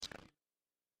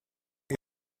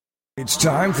It's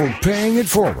time for Paying It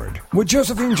Forward with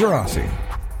Josephine Gerasi.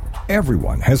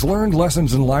 Everyone has learned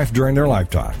lessons in life during their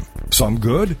lifetime. Some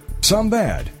good, some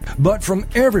bad. But from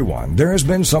everyone, there has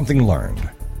been something learned.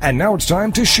 And now it's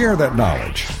time to share that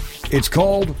knowledge. It's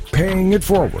called Paying It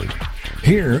Forward.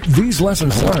 Here, these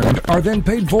lessons learned are then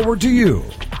paid forward to you,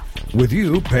 with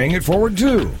you paying it forward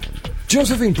too.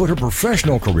 Josephine put her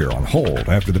professional career on hold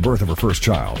after the birth of her first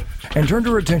child and turned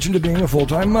her attention to being a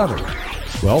full-time mother.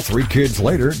 Well, 3 kids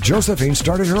later, Josephine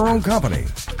started her own company,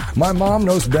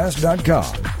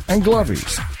 MyMomKnowsBest.com and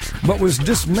Glovies, but was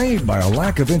dismayed by a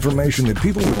lack of information that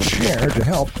people would share to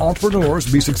help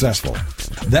entrepreneurs be successful.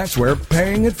 That's where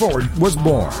Paying It Forward was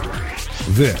born.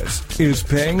 This is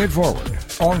Paying It Forward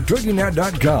on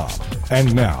TogiNet.com.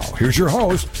 And now, here's your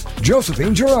host,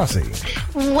 Josephine Gerasi.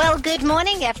 Well, good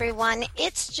morning, everyone.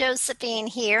 It's Josephine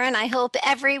here, and I hope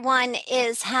everyone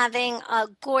is having a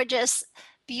gorgeous,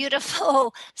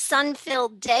 beautiful,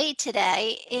 sun-filled day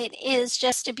today. It is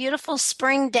just a beautiful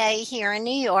spring day here in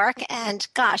New York, and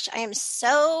gosh, I am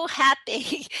so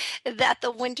happy that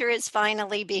the winter is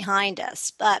finally behind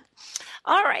us. But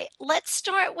all right, let's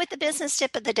start with the business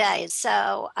tip of the day.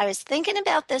 So I was thinking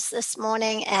about this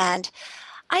morning, and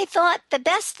I thought the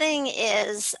best thing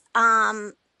is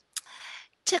to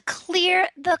clear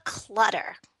the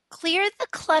clutter. Clear the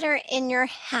clutter in your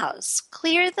house.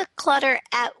 Clear the clutter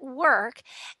at work.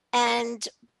 And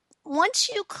once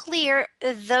you clear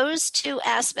those 2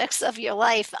 aspects of your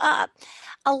life up,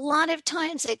 a lot of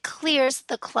times it clears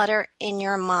the clutter in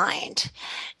your mind.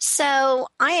 So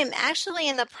I am actually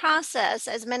in the process,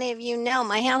 as many of you know,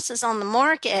 my house is on the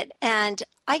market, and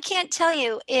I can't tell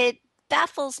you, it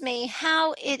baffles me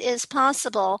how it is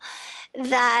possible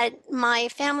that my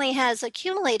family has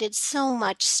accumulated so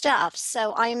much stuff.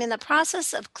 So I'm in the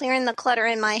process of clearing the clutter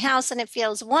in my house, and it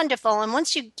feels wonderful. And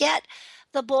once you get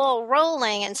the ball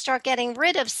rolling and start getting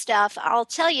rid of stuff, I'll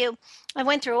tell you, I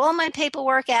went through all my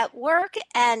paperwork at work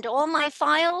and all my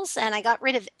files, and I got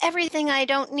rid of everything I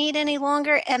don't need any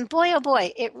longer. And boy, oh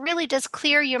boy, it really does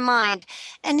clear your mind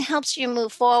and helps you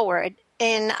move forward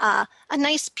in a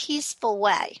nice, peaceful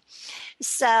way.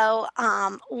 So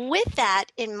with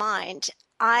that in mind,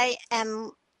 I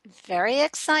am very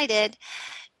excited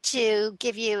to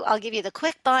I'll give you the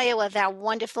quick bio of our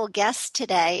wonderful guest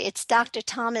today. It's Dr.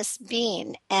 Thomas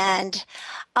Bean, and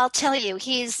I'll tell you,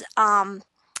 he's an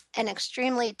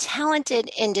extremely talented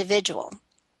individual.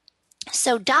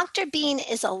 So Dr. Bean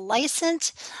is a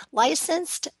licensed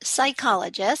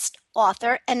psychologist,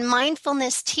 author, and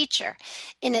mindfulness teacher.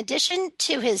 In addition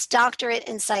to his doctorate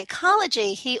in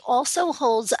psychology, he also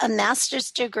holds a master's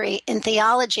degree in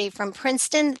theology from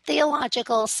Princeton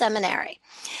Theological Seminary.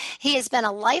 He has been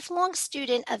a lifelong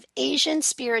student of Asian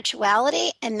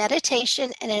spirituality and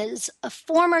meditation and is a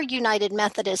former United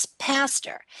Methodist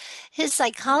pastor. His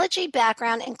psychology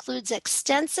background includes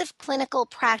extensive clinical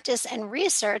practice and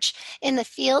research in the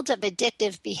field of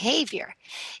addictive behavior.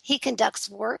 He conducts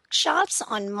workshops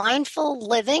on mindful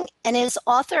living and is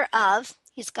author of,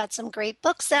 he's got some great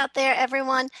books out there,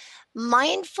 everyone,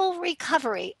 Mindful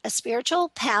Recovery, A Spiritual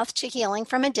Path to Healing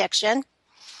from Addiction.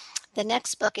 The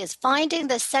next book is Finding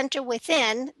the Center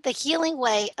Within, The Healing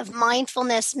Way of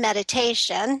Mindfulness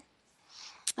Meditation.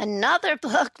 Another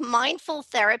book, Mindful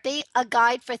Therapy, A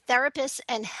Guide for Therapists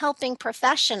and Helping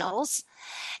Professionals.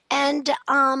 And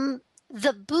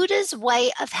The Buddha's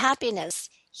Way of Happiness,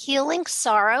 Healing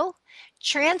Sorrow,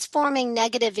 Transforming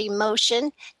Negative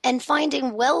Emotion, and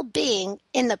Finding Well-Being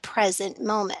in the Present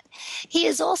Moment. He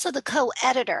is also the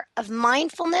co-editor of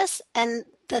Mindfulness and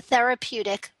the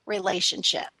Therapeutic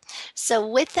Relationship. So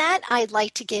with that, I'd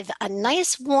like to give a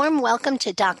nice warm welcome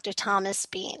to Dr. Thomas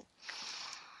Bean.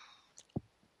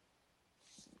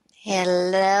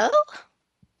 Hello?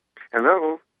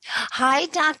 Hello. Hi,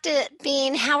 Dr.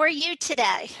 Bean. How are you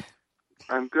today?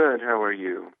 I'm good. How are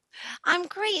you? I'm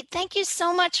great. Thank you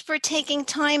so much for taking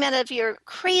time out of your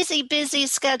crazy busy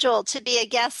schedule to be a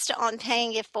guest on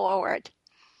Paying It Forward.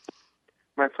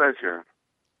 My pleasure.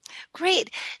 Great.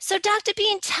 So, Dr.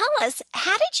 Bean, tell us,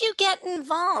 how did you get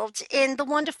involved in the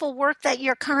wonderful work that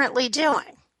you're currently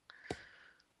doing?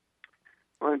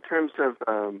 Well, in terms of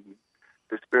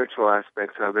the spiritual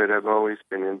aspects of it, I've always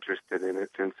been interested in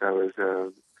it since I was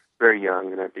very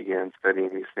young, and I began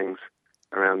studying these things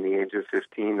around the age of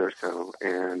 15 or so,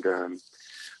 and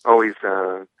always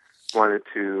wanted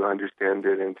to understand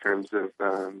it in terms of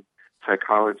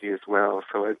psychology as well.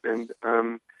 So I've been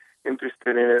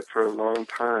interested in it for a long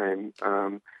time.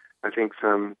 I think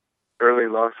some early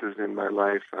losses in my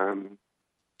life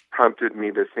prompted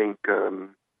me to think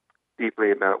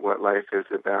deeply about what life is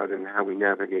about and how we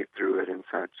navigate through it and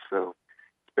such. So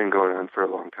it's been going on for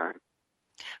a long time.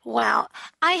 Well,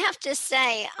 I have to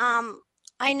say,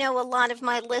 I know a lot of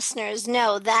my listeners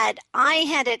know that I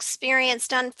had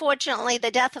experienced, unfortunately, the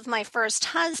death of my first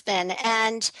husband,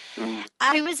 and Mm,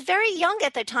 I was very young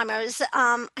at the time.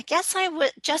 I guess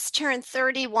just turned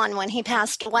 31 when he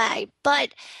passed away.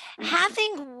 But mm,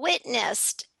 having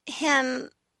witnessed him,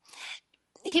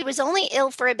 he was only ill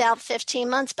for about 15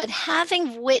 months, but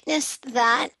having witnessed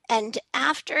that and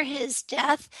after his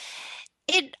death,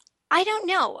 it I don't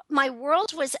know. My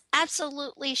world was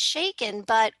absolutely shaken,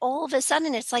 but all of a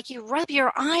sudden it's like you rub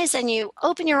your eyes and you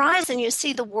open your eyes and you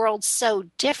see the world so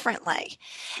differently.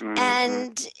 mm,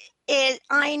 And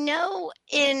I know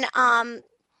in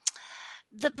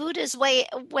the Buddha's way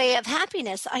of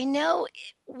happiness, I know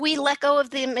we let go of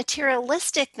the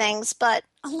materialistic things, but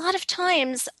a lot of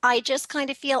times I just kind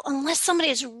of feel unless somebody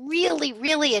has really,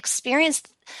 really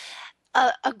experienced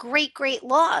a great, great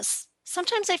loss.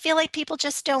 Sometimes I feel like people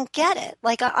just don't get it.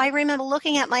 Like I remember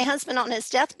looking at my husband on his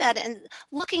deathbed and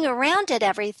looking around at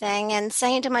everything and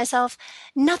saying to myself,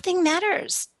 nothing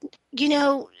matters.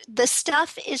 The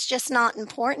stuff is just not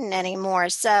important anymore.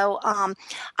 So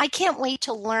I can't wait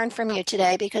to learn from you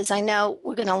today because I know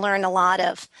we're going to learn a lot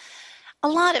of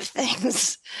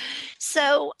things.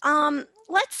 So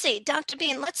let's see, Dr.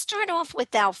 Bean, let's start off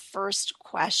with our first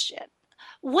question.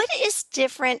 What is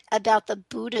different about the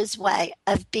Buddha's way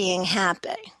of being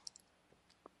happy?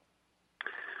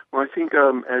 Well, I think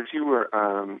as you were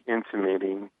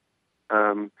intimating,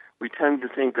 we tend to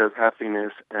think of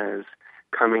happiness as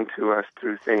coming to us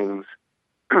through things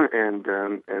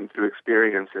and through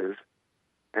experiences,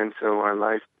 and so our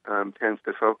life tends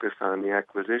to focus on the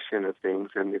acquisition of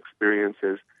things and the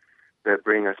experiences that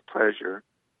bring us pleasure.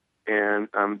 And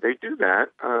they do that.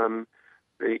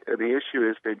 The issue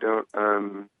is they don't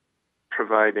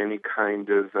provide any kind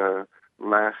of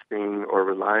lasting or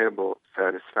reliable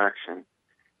satisfaction.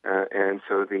 And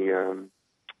so the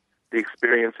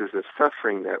experiences of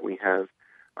suffering that we have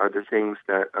are the things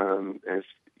that, as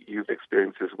you've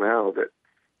experienced as well, that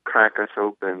crack us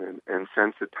open and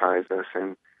sensitize us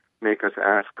and make us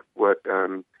ask, "What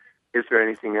is there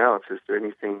anything else? Is there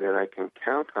anything that I can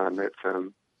count on that's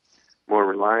more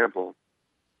reliable?"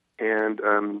 And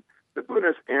the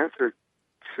Buddha's answer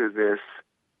to this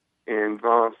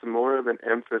involves more of an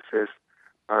emphasis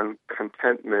on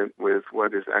contentment with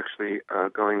what is actually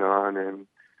going on and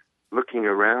looking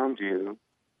around you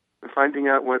and finding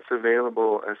out what's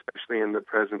available, especially in the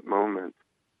present moment.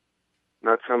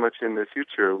 Not so much in the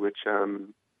future, which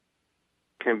can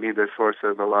be the source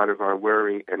of a lot of our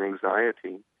worry and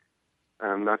anxiety.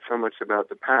 Not so much about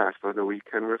the past, although we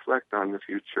can reflect on the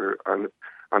future, on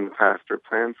the past, or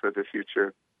plan for the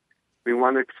future. We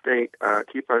want to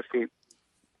keep our feet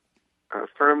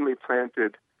firmly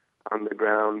planted on the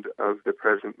ground of the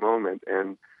present moment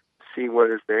and see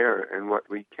what is there and what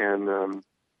we can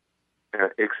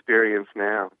experience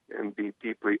now and be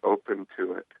deeply open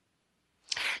to it.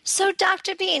 So,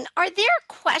 Dr. Bean, are there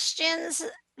questions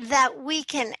that we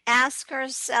can ask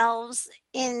ourselves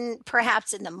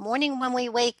perhaps in the morning when we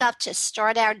wake up to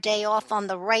start our day off on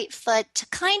the right foot to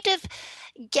kind of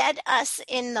get us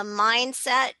in the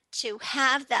mindset to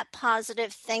have that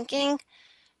positive thinking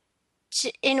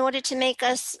in order to make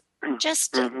us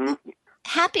just Mm-hmm.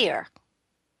 happier?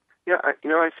 Yeah, I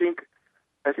think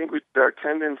our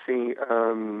tendency,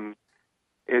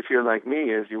 if you're like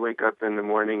me, is you wake up in the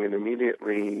morning and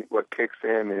immediately what kicks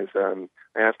in is I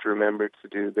have to remember to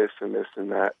do this and this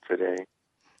and that today,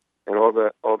 and all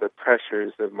the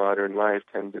pressures of modern life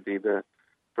tend to be the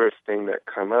first thing that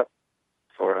come up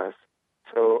for us.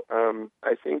 So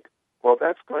I think while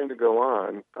that's going to go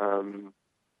on,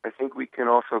 I think we can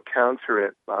also counter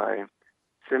it by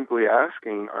simply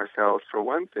asking ourselves, for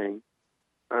one thing,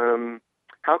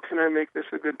 how can I make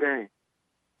this a good day?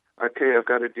 Okay, I've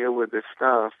got to deal with this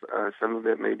stuff. Some of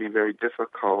it may be very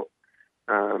difficult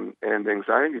and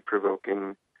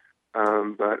anxiety-provoking,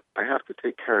 but I have to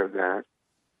take care of that.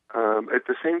 At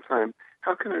the same time,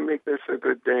 how can I make this a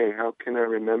good day? How can I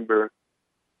remember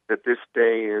that this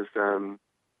day is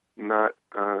not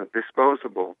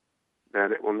disposable,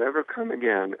 that it will never come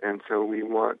again, and so we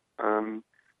want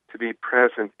to be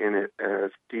present in it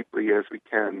as deeply as we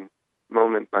can,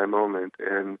 moment by moment,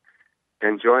 and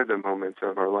enjoy the moments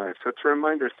of our life. So to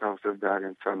remind ourselves of that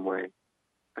in some way,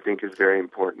 I think is very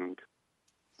important.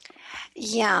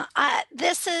 Yeah,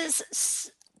 this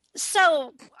is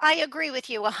so I agree with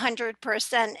you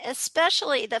 100%,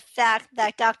 especially the fact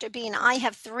that Dr. Bean, I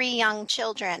have 3 young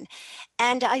children,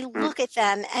 and I Mm, look at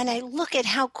them and I look at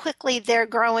how quickly they're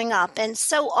growing up. And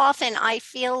so often I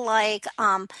feel like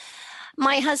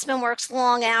my husband works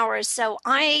long hours, so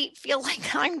I feel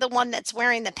like I'm the one that's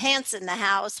wearing the pants in the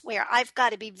house, where I've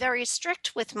got to be very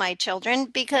strict with my children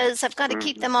because I've got to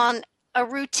keep them on a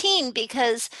routine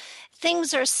because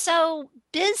things are so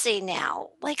busy now.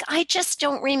 Like, I just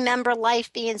don't remember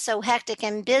life being so hectic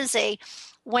and busy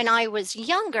when I was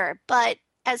younger. But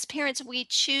as parents, we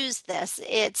choose this.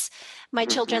 It's my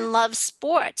children love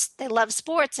sports. They love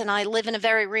sports, and I live in a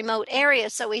very remote area.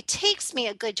 So it takes me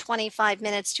a good 25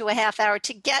 minutes to a half hour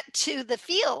to get to the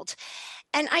field.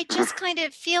 And I just kind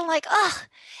of feel like,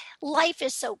 life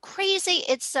is so crazy.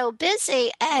 It's so busy.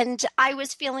 And I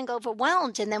was feeling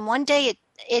overwhelmed. And then one day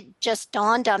it just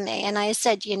dawned on me. And I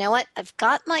said, you know what? I've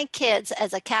got my kids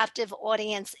as a captive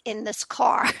audience in this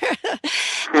car.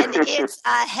 And it's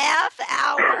a half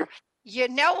hour. You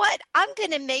know what? I'm going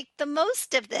to make the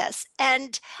most of this.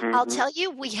 And I'll tell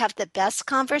you, we have the best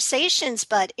conversations,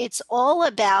 but it's all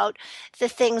about the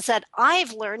things that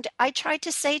I've learned. I try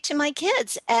to say to my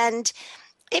kids. And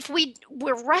if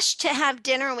we're rushed to have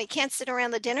dinner and we can't sit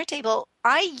around the dinner table,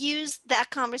 I use that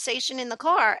conversation in the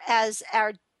car as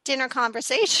our dinner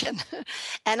conversation.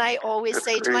 And I always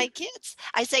say to my kids,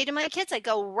 I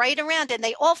go right around and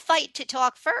they all fight to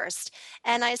talk first.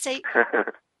 And I say,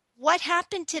 what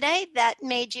happened today that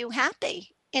made you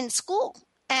happy in school?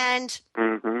 And,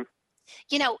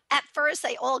 you know, at first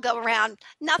they all go around,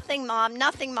 nothing, mom,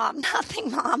 nothing, mom,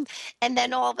 nothing, mom. And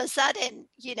then all of a sudden,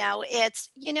 you know, it's,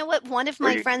 you know what, one of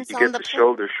my friends on the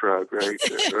shoulder shrug, right?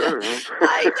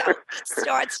 I know, it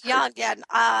starts young, and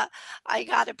I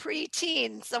got a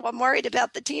preteen, so I'm worried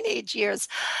about the teenage years.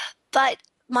 But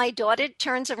my daughter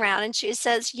turns around and she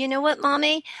says, you know what,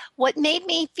 Mommy? What made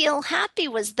me feel happy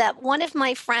was that one of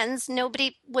my friends,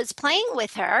 nobody was playing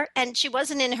with her, and she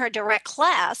wasn't in her direct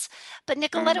class, but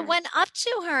Nicoletta went up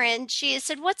to her and she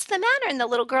said, what's the matter? And the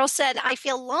little girl said, I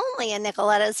feel lonely. And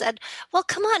Nicoletta said, well,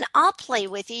 come on, I'll play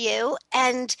with you.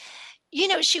 And, you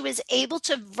know, she was able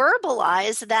to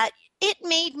verbalize that it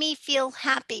made me feel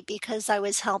happy because I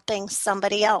was helping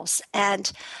somebody else.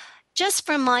 And just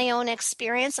from my own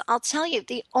experience, I'll tell you,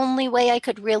 the only way I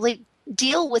could really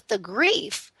deal with the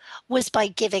grief was by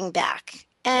giving back.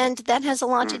 And that has a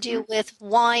lot to do with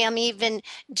why I'm even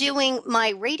doing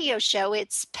my radio show.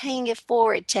 It's paying it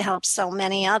forward to help so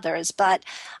many others. But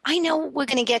I know we're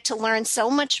going to get to learn so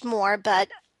much more, but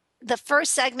the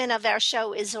first segment of our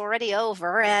show is already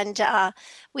over, and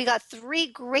we got 3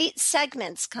 great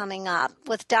segments coming up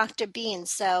with Dr. Bean.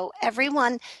 So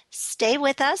everyone stay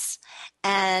with us,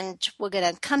 and we're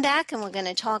going to come back and we're going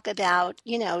to talk about,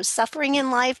 you know, suffering in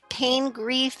life, pain,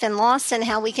 grief, and loss, and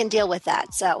how we can deal with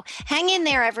that. So hang in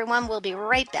there, everyone. We'll be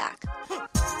right back.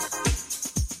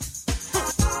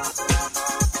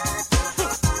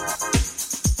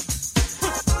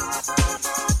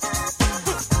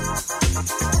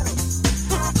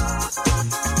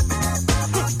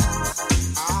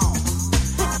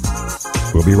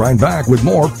 We'll be right back with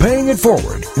more Paying It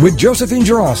Forward with Josephine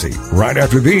Gerasi right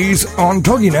after these on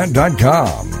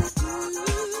TogiNet.com.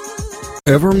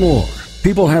 Evermore,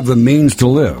 people have the means to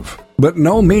live, but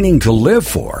no meaning to live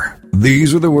for.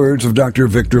 These are the words of Dr.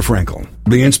 Viktor Frankl,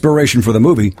 the inspiration for the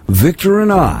movie Victor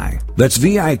and I. That's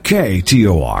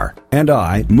VIKTOR and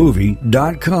I,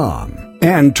 movie.com.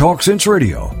 And Talk Sense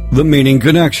Radio, The Meaning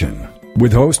Connection,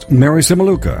 with host Mary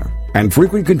Simaluka and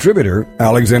frequent contributor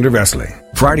Alexander Vesley.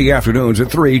 Friday afternoons at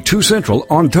 3, 2 Central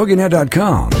on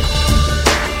TogiNet.com.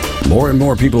 More and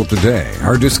more people today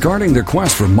are discarding their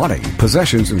quest for money,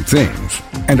 possessions, and things,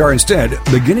 and are instead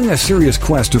beginning a serious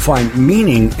quest to find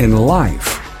meaning in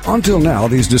life. Until now,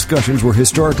 these discussions were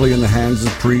historically in the hands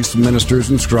of priests, ministers,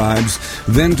 and scribes,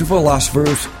 then to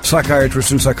philosophers,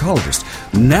 psychiatrists, and psychologists.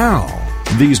 Now,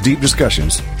 these deep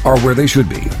discussions are where they should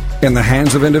be, in the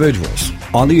hands of individuals,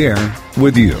 on the air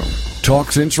with you.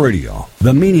 Talk Sense Radio,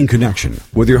 The Meaning Connection,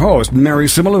 with your host, Mary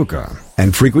Simaluka,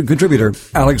 and frequent contributor,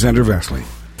 Alexander Vesley.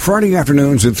 Friday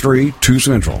afternoons at 3, 2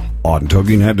 Central, on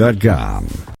TogiNet.com.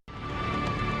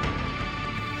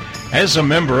 As a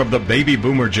member of the baby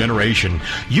boomer generation,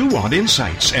 you want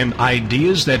insights and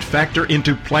ideas that factor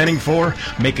into planning for,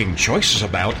 making choices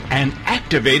about, and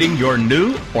activating your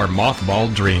new or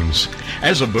mothballed dreams.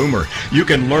 As a boomer, you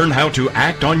can learn how to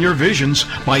act on your visions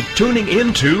by tuning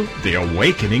into the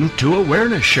Awakening to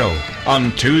Awareness show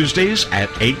on Tuesdays at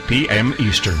 8 p.m.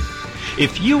 Eastern.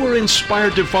 If you are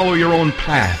inspired to follow your own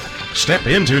path, step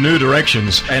into new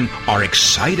directions, and are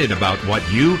excited about what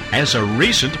you, as a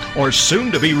recent or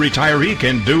soon-to-be retiree,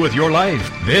 can do with your life,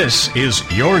 this is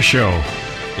your show.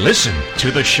 Listen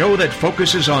to the show that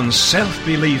focuses on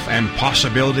self-belief and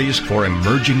possibilities for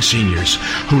emerging seniors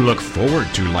who look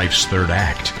forward to life's third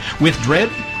act with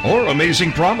dread or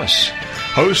amazing promise.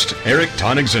 host Eric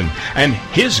Tonigson and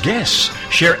his guests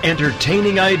share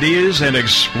entertaining ideas and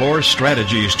explore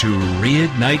strategies to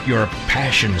reignite your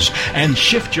passions and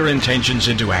shift your intentions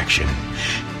into action.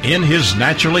 In his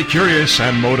naturally curious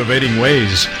and motivating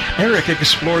ways, Eric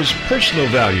explores personal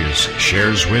values,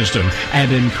 shares wisdom,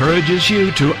 and encourages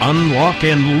you to unlock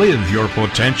and live your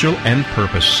potential and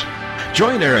purpose.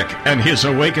 Join Eric and his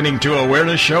Awakening to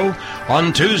Awareness show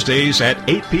on Tuesdays at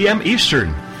 8 p.m.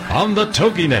 Eastern on the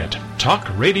TogiNet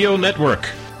Talk Radio Network.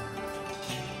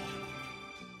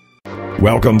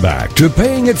 Welcome back to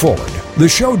Paying It Forward, the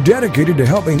show dedicated to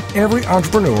helping every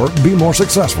entrepreneur be more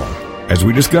successful, as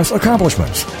we discuss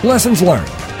accomplishments, lessons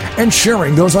learned, and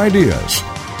sharing those ideas.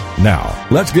 Now,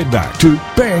 let's get back to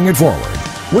Paying It Forward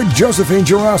with Josephine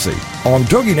Girassi on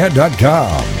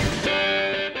TogiNet.com.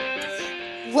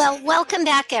 Well, welcome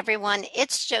back, everyone.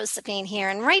 It's Josephine here.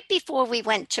 And right before we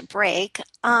went to break,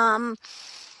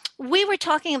 we were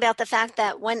talking about the fact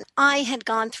that when I had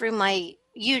gone through my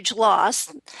huge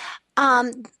loss,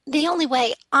 the only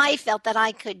way I felt that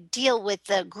I could deal with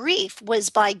the grief was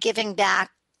by giving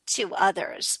back to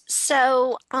others.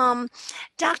 So,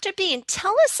 Dr. Bean,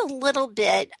 tell us a little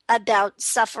bit about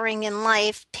suffering in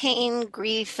life, pain,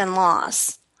 grief, and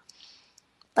loss.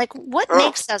 Like, what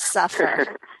makes us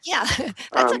suffer? Yeah,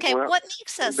 that's okay. Well, what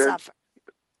makes us suffer?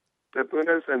 The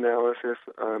Buddha's analysis,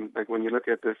 like when you look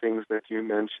at the things that you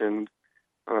mentioned,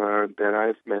 that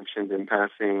I've mentioned in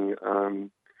passing,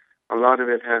 a lot of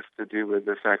it has to do with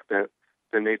the fact that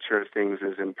the nature of things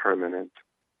is impermanent.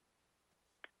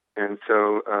 And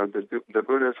so the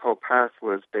Buddha's whole path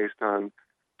was based on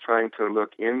trying to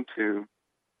look into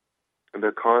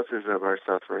the causes of our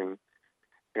suffering.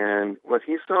 And what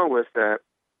he saw was that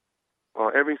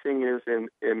while everything is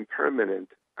impermanent,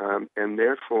 and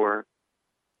therefore,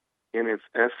 in its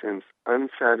essence,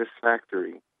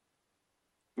 unsatisfactory,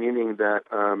 meaning that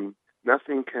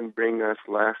nothing can bring us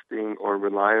lasting or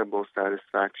reliable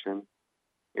satisfaction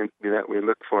that we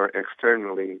look for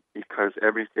externally, because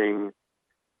everything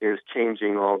is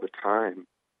changing all the time.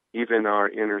 Even our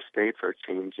inner states are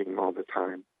changing all the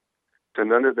time. So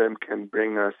none of them can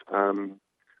bring us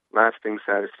lasting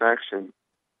satisfaction.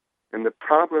 And the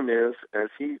problem is, as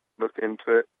he looked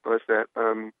into it, was that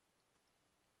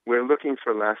we're looking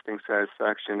for lasting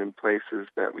satisfaction in places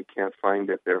that we can't find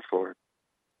it, therefore.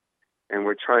 And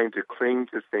we're trying to cling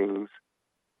to things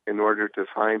in order to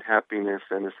find happiness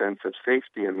and a sense of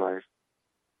safety in life,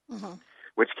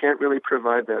 which can't really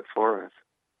provide that for us.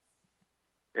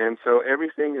 And so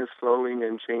everything is flowing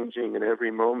and changing in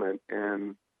every moment,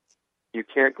 and you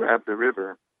can't grab the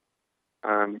river.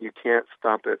 You can't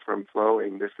stop it from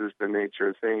flowing. This is the nature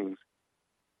of things.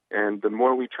 And the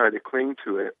more we try to cling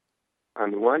to it,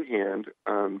 on the one hand,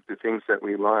 the things that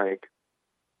we like,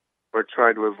 or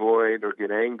try to avoid or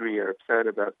get angry or upset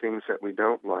about things that we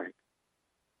don't like,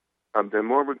 the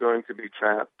more we're going to be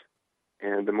trapped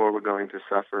and the more we're going to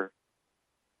suffer.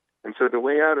 And so the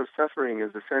way out of suffering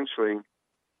is essentially,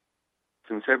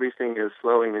 since everything is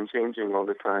flowing and changing all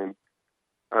the time,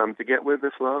 to get with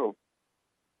the flow.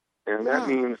 And that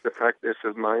means the practice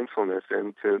of mindfulness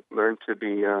and to learn to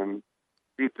be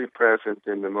deeply present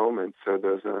in the moment. So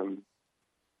those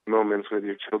moments with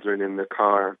your children in the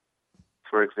car,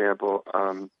 for example,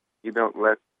 you don't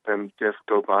let them just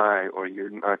go by, or you're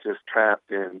not just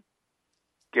trapped in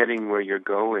getting where you're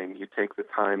going. You take the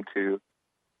time to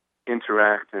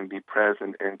interact and be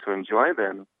present and to enjoy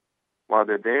them while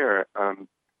they're there,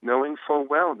 knowing full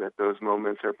well that those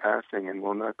moments are passing and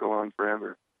will not go on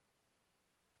forever.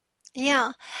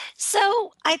 Yeah.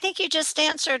 So I think you just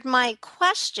answered my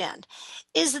question.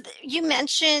 You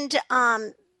mentioned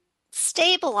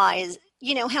stabilize,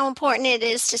 how important it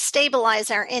is to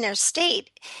stabilize our inner state.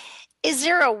 Is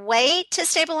there a way to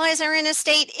stabilize our inner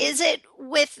state? Is it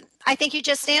I think you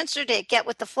just answered it, get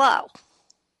with the flow.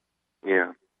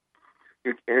 Yeah.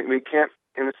 We can't,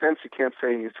 in a sense, you can't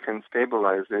say you can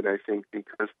stabilize it, I think,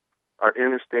 because our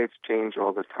inner states change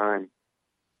all the time.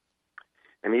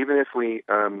 And even if we,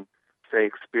 say,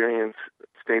 experience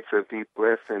states of deep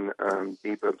bliss and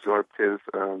deep absorptive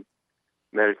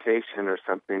meditation or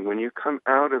something, when you come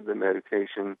out of the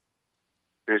meditation,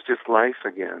 there's just life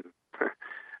again.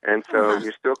 And so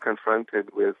you're still confronted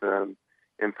with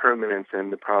impermanence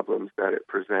and the problems that it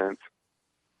presents.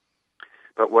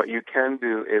 But what you can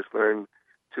do is learn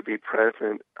to be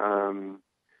present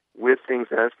with things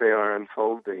as they are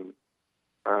unfolding,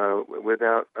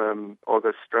 without all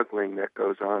the struggling that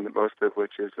goes on, most of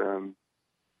which is the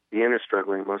inner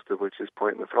struggling, most of which is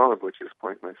pointless, all of which is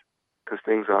pointless, because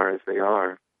things are as they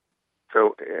are.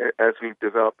 So as we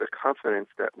develop the confidence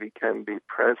that we can be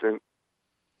present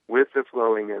with the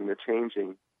flowing and the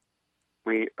changing,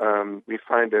 we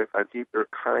find a deeper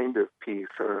kind of peace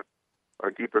or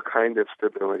deeper kind of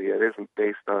stability that isn't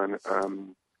based on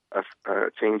a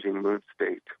changing mood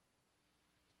state.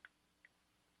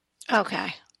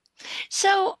 Okay.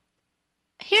 So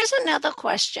here's another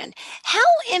question. How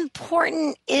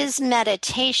important is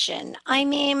meditation? I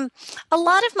mean, a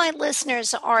lot of my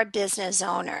listeners are business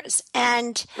owners,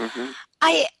 and Mm-hmm.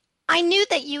 I I knew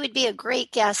that you would be a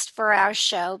great guest for our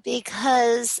show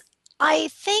because I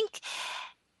think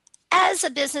as a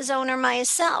business owner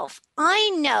myself, I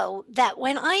know that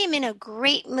when I am in a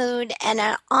great mood and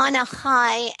on a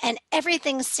high and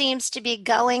everything seems to be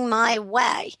going my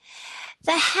way,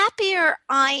 the happier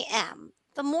I am,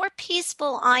 the more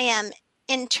peaceful I am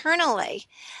internally.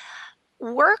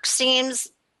 Work seems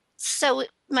so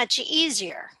much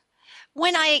easier.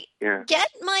 When I Yeah. get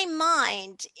my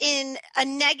mind in a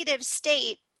negative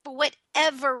state, for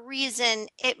whatever reason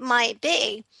it might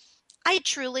be, I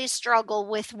truly struggle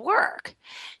with work.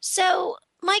 So,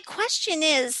 my question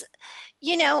is,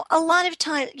 a lot of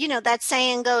time, that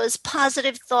saying goes,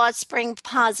 positive thoughts bring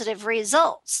positive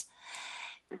results.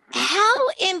 Mm-hmm. How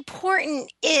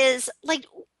important is, like,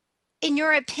 in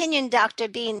your opinion, Dr.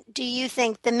 Bean, do you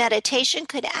think the meditation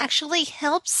could actually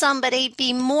help somebody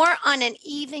be more on an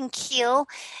even keel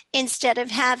instead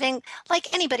of having,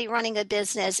 like anybody running a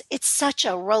business, it's such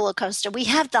a roller coaster. We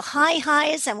have the high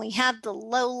highs and we have the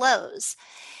low lows.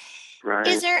 Is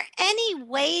Right. there any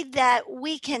way that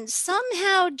we can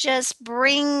somehow just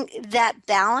bring that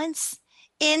balance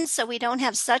in so we don't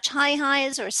have such high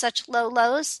highs or such low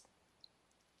lows?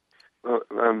 Well,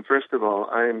 first of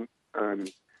all,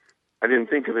 I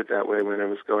didn't think of it that way when I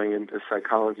was going into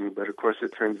psychology, but of course it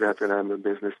turns out that I'm a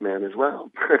businessman as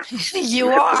well.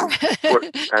 You And that's are. an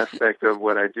important aspect of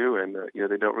what I do, and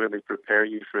they don't really prepare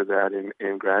you for that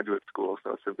in graduate school,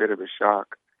 so it's a bit of a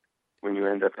shock when you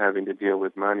end up having to deal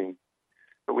with money.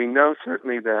 But we know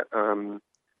certainly that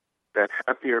that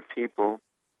happier people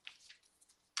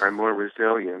are more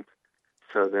resilient,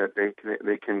 so that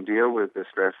they can deal with the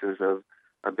stresses of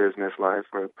a business life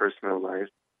or a personal life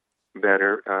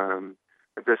better.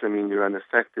 It doesn't mean you're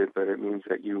unaffected, but it means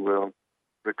that you will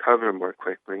recover more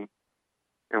quickly.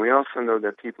 And we also know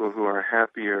that people who are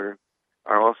happier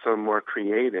are also more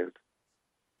creative.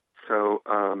 So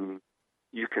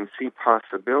you can see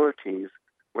possibilities,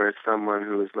 whereas someone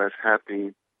who is less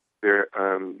happy, their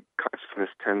consciousness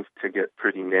tends to get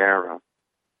pretty narrow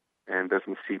and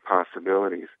doesn't see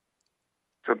possibilities.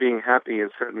 So being happy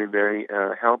is certainly very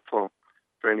helpful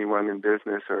for anyone in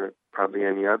business or probably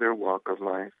any other walk of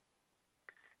life.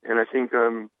 And I think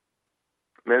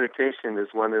meditation is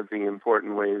one of the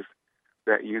important ways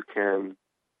that you can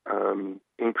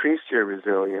increase your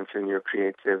resilience and your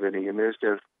creativity. And there's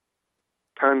just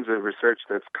tons of research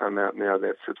that's come out now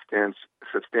that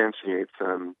substantiates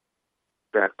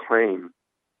that claim.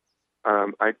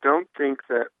 I don't think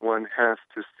that one has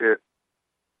to sit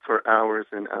for hours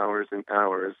and hours and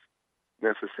hours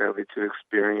necessarily to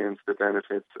experience the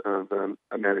benefits of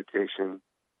a meditation.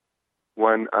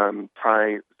 One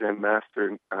Thai Zen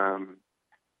master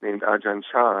named Ajahn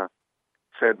Chah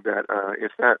said that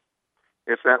if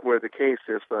that were the case,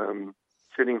 if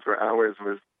sitting for hours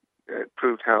was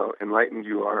proved how enlightened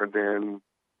you are, then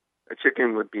a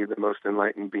chicken would be the most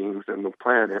enlightened beings on the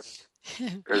planet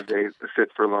because they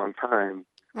sit for a long time.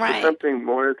 Right. So something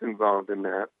more is involved in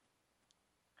that.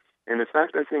 And in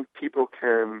fact, I think people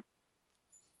can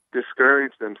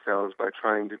discourage themselves by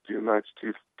trying to do much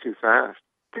too fast.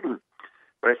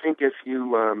 But I think if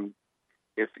you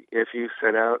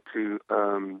set out to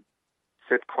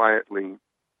sit quietly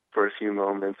for a few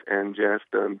moments and just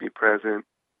be present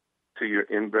to your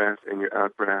in-breath and your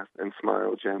out-breath and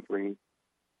smile gently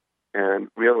and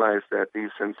realize that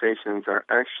these sensations are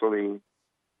actually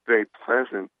very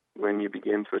pleasant when you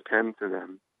begin to attend to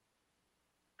them.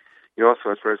 You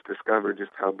also at first discover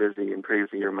just how busy and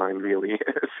crazy your mind really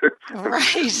is.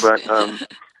 Right.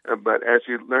 But as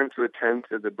you learn to attend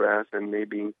to the breath and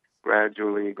maybe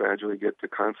gradually get to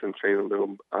concentrate a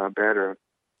little better,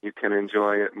 you can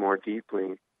enjoy it more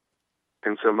deeply.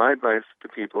 And so my advice to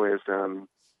people is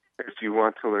if you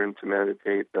want to learn to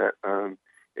meditate, that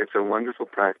it's a wonderful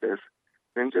practice,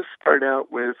 then just start out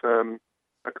with a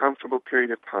comfortable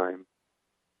period of time.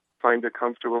 Find a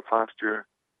comfortable posture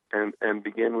and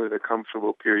begin with a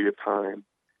comfortable period of time.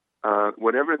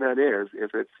 Whatever that is,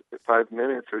 if it's 5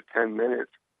 minutes or 10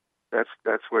 minutes,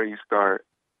 that's where you start.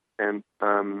 And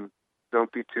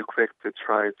don't be too quick to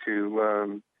try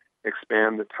to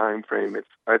expand the time frame.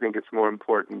 I think it's more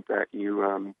important that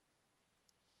you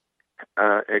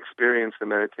experience the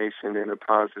meditation in a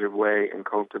positive way and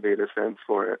cultivate a sense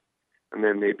for it. And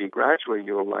then maybe gradually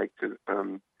you'll like to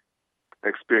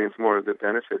experience more of the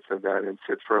benefits of that and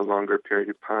sit for a longer period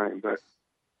of time. But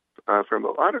for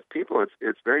a lot of people,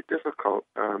 it's very difficult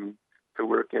to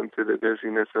work into the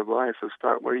busyness of life. So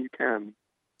start where you can.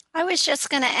 I was just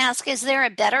going to ask, is there a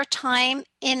better time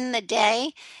in the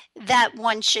day that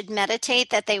one should meditate,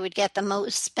 that they would get the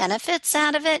most benefits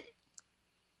out of it?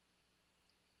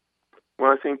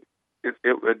 Well, I think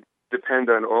it would depend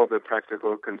on all the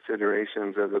practical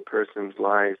considerations of the person's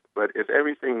life. But if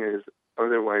everything is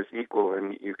otherwise equal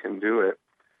and you can do it,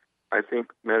 I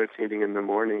think meditating in the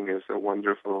morning is a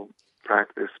wonderful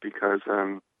practice because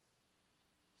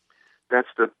that's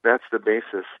the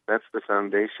basis, that's the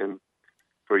foundation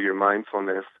for your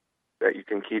mindfulness that you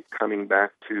can keep coming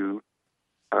back to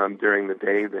during the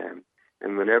day then.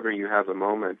 And whenever you have a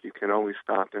moment, you can always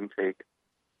stop and take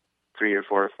 3 or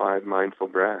 4 or 5 mindful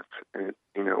breaths. And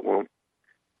it won't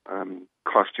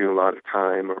cost you a lot of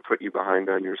time or put you behind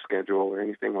on your schedule or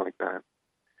anything like that.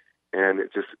 And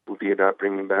it just will be about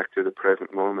bringing back to the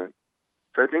present moment.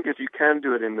 So I think if you can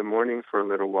do it in the morning for a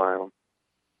little while,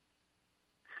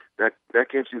 that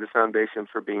gives you the foundation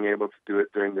for being able to do it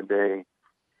during the day.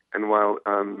 And while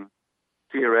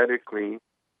theoretically,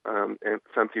 and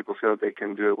some people feel they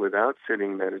can do it without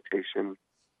sitting meditation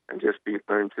and just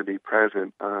learn to be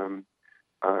present,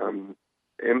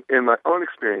 in my own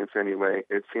experience anyway,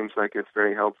 it seems like it's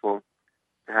very helpful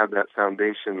to have that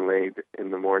foundation laid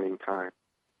in the morning time.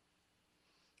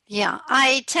 Yeah,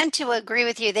 I tend to agree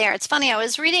with you there. It's funny, I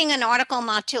was reading an article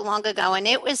not too long ago, and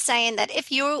it was saying that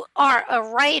if you are a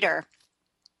writer,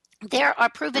 there are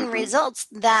proven results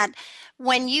that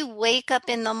when you wake up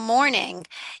in the morning,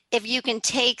 if you can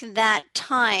take that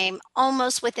time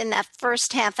almost within that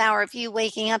first half hour of you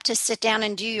waking up to sit down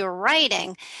and do your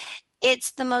writing,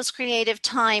 it's the most creative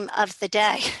time of the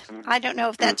day. I don't know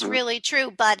if that's really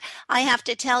true, but I have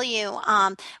to tell you,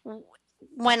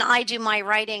 when I do my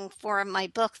writing for my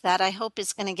book that I hope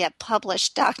is going to get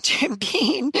published, Dr.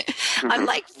 Bean, I'm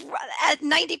like at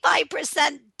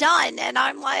 95% done. And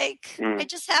I'm like, I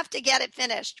just have to get it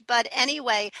finished. But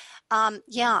anyway,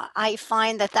 I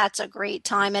find that that's a great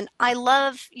time. And I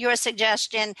love your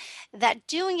suggestion that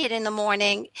doing it in the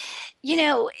morning,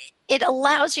 it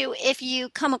allows you, if you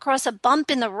come across a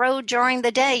bump in the road during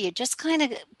the day, you just kind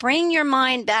of bring your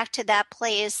mind back to that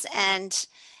place and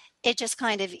it just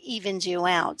kind of evens you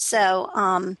out. So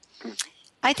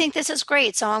I think this is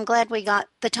great. So I'm glad we got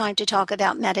the time to talk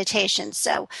about meditation.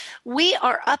 So we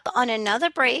are up on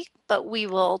another break, but we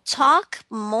will talk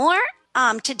more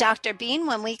to Dr. Bean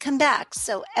when we come back.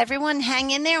 So everyone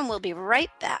hang in there and we'll be right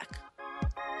back.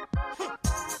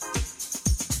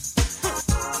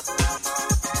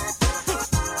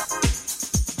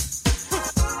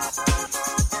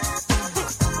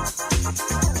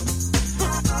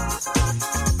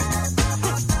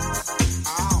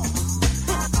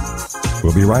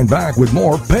 We'll be right back with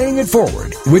more Paying It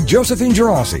Forward with Josephine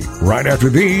Gerasi right after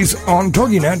these on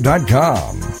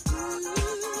TogiNet.com.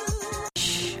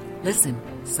 Shh. Listen,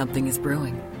 something is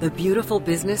brewing. The beautiful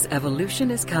business evolution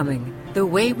is coming. The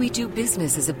way we do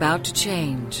business is about to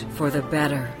change for the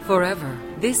better, forever.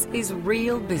 This is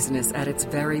real business at its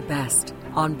very best.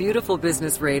 On Beautiful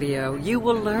Business Radio, you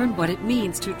will learn what it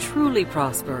means to truly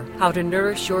prosper, how to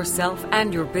nourish yourself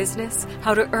and your business,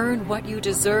 how to earn what you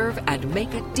deserve and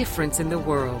make a difference in the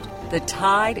world. The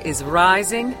tide is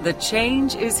rising, the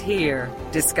change is here.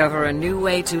 Discover a new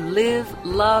way to live,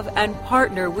 love, and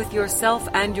partner with yourself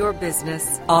and your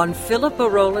business on Philippa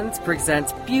Rowlands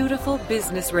Presents Beautiful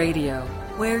Business Radio,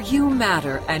 where you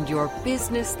matter and your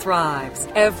business thrives,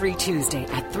 every Tuesday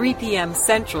at 3 p.m.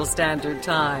 Central Standard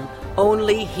Time,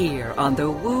 only here on the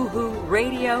Woohoo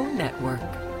Radio Network.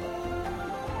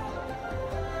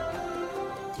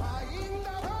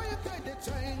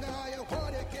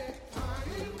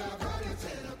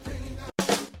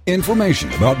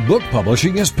 Information about book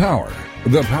publishing is power.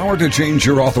 The power to change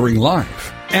your authoring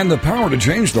life and the power to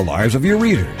change the lives of your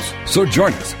readers. So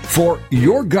join us for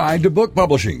Your Guide to Book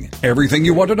Publishing. Everything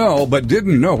you want to know but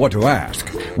didn't know what to ask.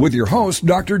 With your host,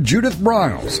 Dr. Judith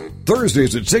Briles.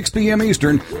 Thursdays at 6 p.m.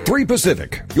 Eastern, 3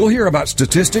 Pacific. You'll hear about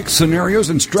statistics, scenarios,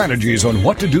 and strategies on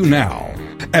what to do now.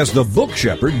 As the book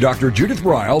shepherd, Dr. Judith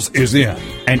Briles is in.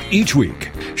 And each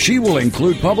week, she will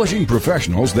include publishing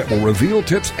professionals that will reveal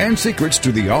tips and secrets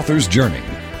to the author's journey.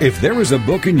 If there is a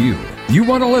book in you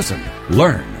want to listen,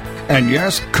 learn, and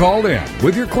yes, call in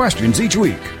with your questions each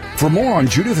week. For more on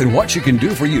Judith and what she can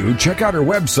do for you, check out her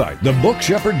website,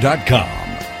 thebookshepherd.com.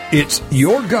 It's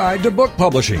your guide to book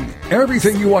publishing.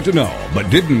 Everything you want to know but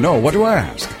didn't know what to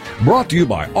ask. Brought to you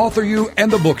by Author You and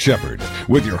The Book Shepherd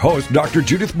with your host, Dr.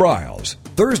 Judith Briles.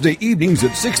 Thursday evenings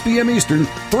at 6 p.m. Eastern,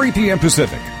 3 p.m.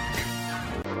 Pacific.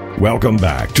 Welcome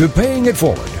back to Paying It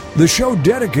Forward, the show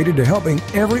dedicated to helping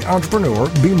every entrepreneur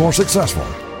be more successful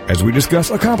as we discuss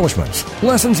accomplishments,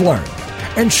 lessons learned,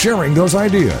 and sharing those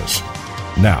ideas.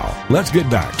 Now, let's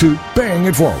get back to Paying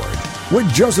It Forward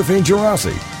with Josephine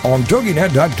Girassi on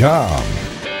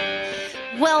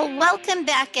TogiNet.com. Well, welcome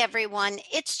back, everyone.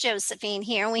 It's Josephine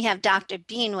here, and we have Dr.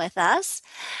 Bean with us.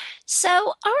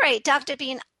 So, all right, Dr.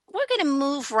 Bean, we're going to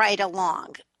move right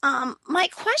along. My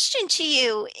question to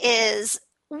you is,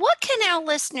 what can our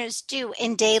listeners do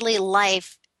in daily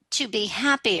life to be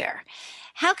happier?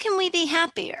 How can we be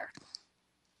happier?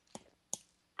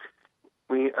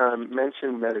 We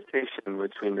mentioned meditation,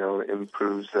 which we know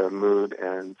improves mood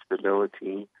and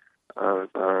stability of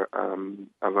our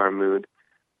mood.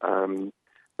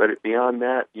 But beyond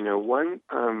that, one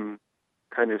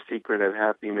kind of secret of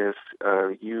happiness,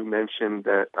 you mentioned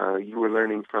that you were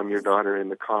learning from your daughter in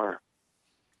the car,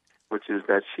 which is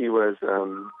that she was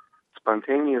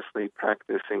spontaneously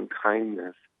practicing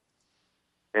kindness.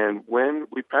 And when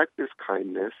we practice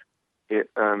kindness,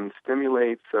 it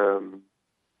stimulates a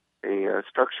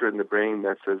structure in the brain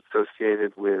that's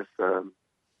associated with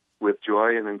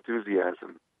joy and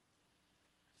enthusiasm.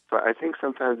 So I think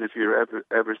sometimes if you've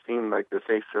ever seen like the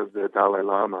face of the Dalai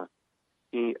Lama,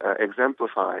 he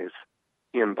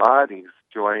embodies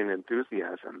joy and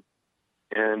enthusiasm.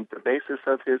 And the basis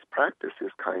of his practice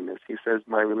is kindness. He says,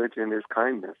 my religion is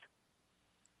kindness.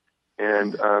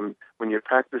 And when you're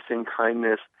practicing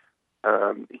kindness,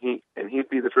 he'd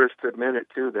be the first to admit it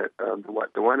too, that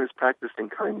the one who's practicing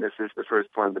kindness is the first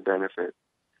one to benefit.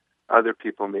 Other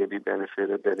people maybe benefit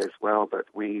a bit as well, but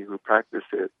we who practice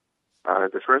it are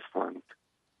the first ones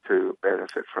to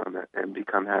benefit from it and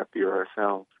become happier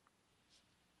ourselves.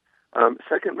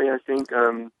 Secondly, I think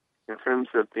in terms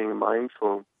of being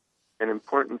mindful, an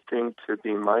important thing to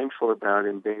be mindful about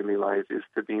in daily life is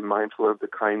to be mindful of the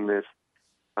kindness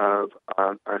of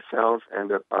ourselves and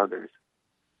of others.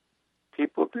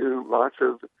 People do lots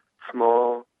of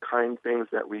small, kind things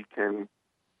that we can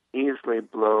easily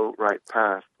blow right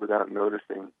past without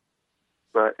noticing.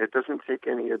 But it doesn't take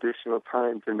any additional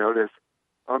time to notice,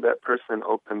 oh, that person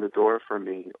opened the door for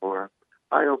me, or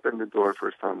I opened the door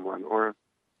for someone, or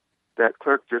that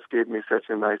clerk just gave me such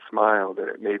a nice smile that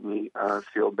it made me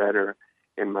feel better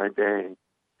in my day.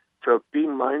 So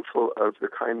being mindful of the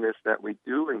kindness that we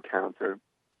do encounter,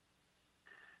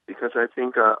 because I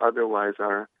think otherwise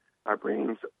our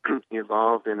brains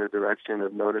evolve in a direction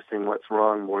of noticing what's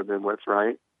wrong more than what's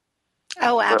right.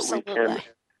 Oh, absolutely.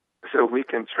 So we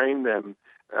can train them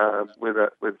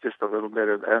with just a little bit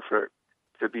of effort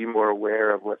to be more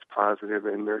aware of what's positive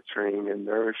and nurturing and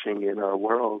nourishing in our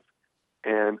world.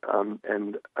 And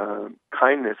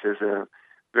kindness is a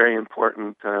very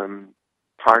important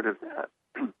part of that.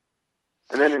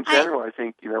 And then in general, I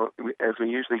think, as we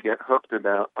usually get hooked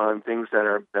on things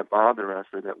that bother us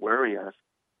or that worry us,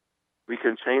 we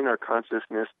can train our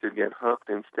consciousness to get hooked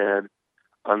instead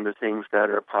on the things that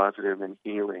are positive and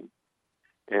healing.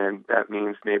 And that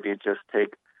means maybe just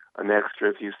take an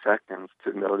extra few seconds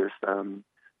to notice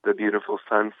the beautiful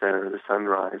sunset or the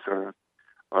sunrise or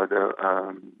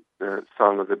the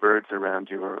song of the birds around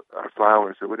you or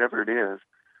flowers or whatever it is.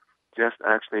 Just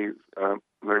actually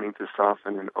learning to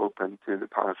soften and open to the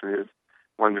positive,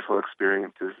 wonderful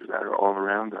experiences that are all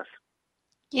around us.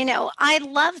 I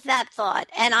love that thought.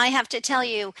 And I have to tell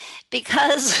you,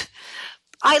 because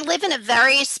I live in a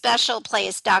very special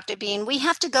place, Dr. Bean. We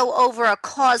have to go over a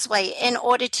causeway in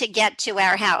order to get to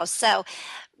our house. So,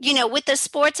 with the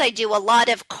sports, I do a lot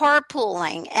of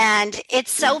carpooling. And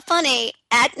it's so funny.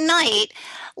 At night,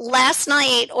 last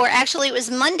night, or actually it was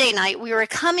Monday night, we were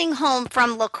coming home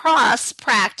from lacrosse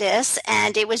practice,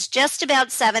 and it was just about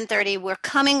 7:30. We're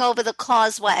coming over the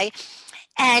causeway.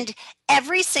 And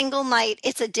every single night,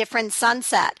 it's a different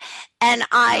sunset. And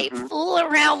I fool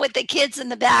around with the kids in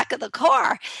the back of the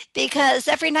car because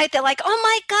every night they're like, oh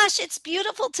my gosh, it's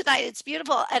beautiful tonight. It's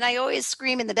beautiful. And I always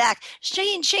scream in the back,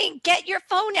 Shane, get your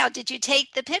phone out. Did you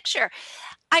take the picture?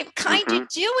 I'm kind of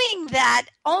doing that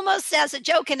almost as a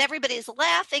joke. And everybody's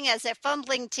laughing as they're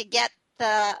fumbling to get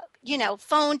the,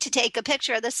 phone to take a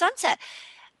picture of the sunset.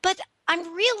 But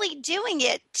I'm really doing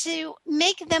it to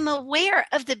make them aware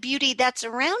of the beauty that's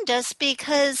around us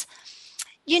because,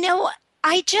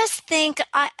 I just think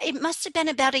it must have been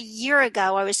about a year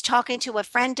ago. I was talking to a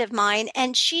friend of mine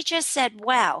and she just said,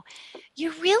 wow,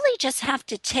 you really just have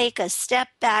to take a step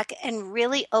back and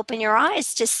really open your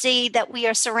eyes to see that we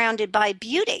are surrounded by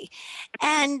beauty.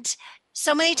 And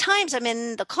so many times I'm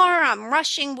in the car, I'm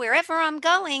rushing wherever I'm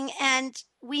going, and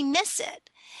we miss it.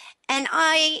 And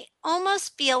I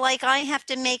almost feel like I have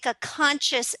to make a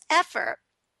conscious effort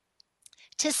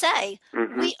to say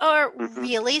Mm-hmm. we are Mm-hmm.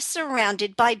 really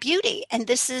surrounded by beauty, and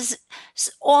this is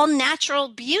all natural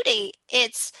beauty.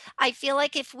 I feel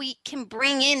like if we can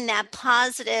bring in that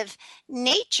positive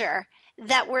nature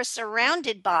that we're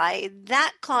surrounded by,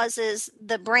 that causes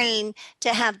the brain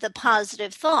to have the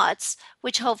positive thoughts,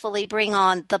 which hopefully bring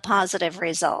on the positive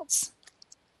results.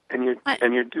 And you're I,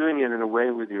 and you're doing it in a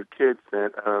way with your kids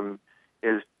that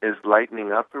is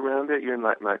lightening up around it. You're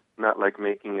not like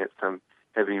making it some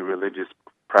heavy religious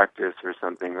practice or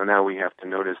something. Well, now we have to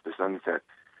notice the sunset,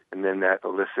 and then that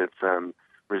elicits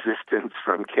resistance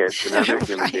from kids and other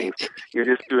human beings. right. You're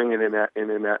just doing it in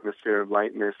an atmosphere of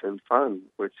lightness and fun,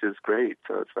 which is great.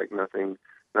 So it's like nothing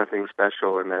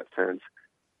special in that sense.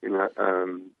 You're not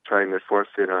trying to force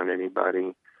it on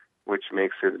anybody, which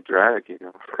makes it a drag,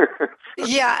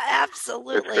 Yeah, That's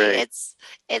absolutely. great.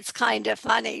 It's kind of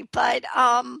funny, but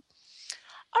all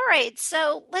right.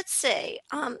 So let's see.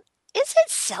 Is it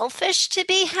selfish to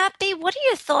be happy? What are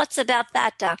your thoughts about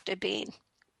that, Dr. Bean?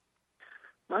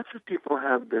 Lots of people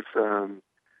have this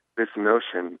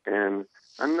notion, and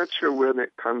I'm not sure where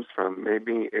that comes from.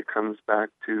 Maybe it comes back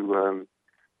to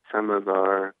some of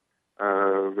our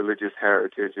religious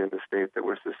heritage in the state that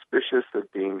we're suspicious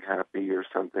of being happy or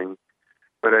something.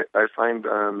 But I find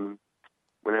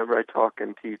whenever I talk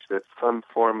and teach that some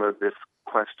form of this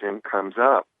question comes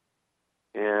up.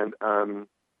 And I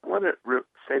want to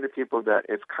say to people that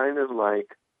it's kind of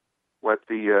like what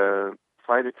the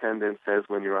flight attendant says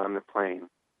when you're on the plane.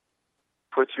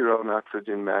 Put your own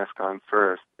oxygen mask on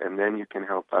first, and then you can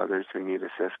help others who need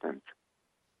assistance.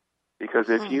 Because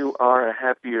if you are a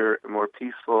happier, more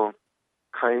peaceful,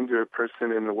 kinder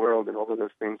person in the world, and all of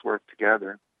those things work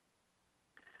together,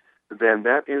 then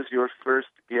that is your first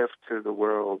gift to the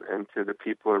world and to the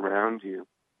people around you.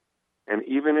 And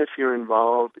even if you're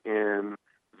involved in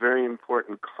very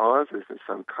important causes of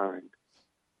some kind,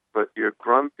 but you're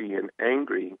grumpy and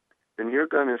angry, then you're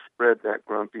going to spread that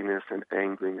grumpiness and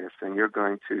angriness, and you're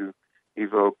going to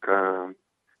evoke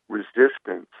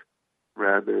resistance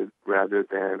rather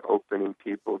than opening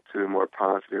people to a more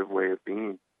positive way of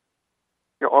being.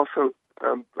 Also,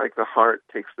 like the heart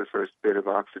takes the first bit of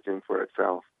oxygen for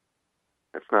itself.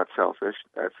 That's not selfish.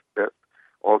 That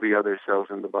all the other cells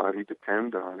in the body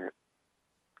depend on it.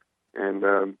 And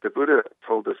the Buddha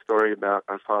told a story about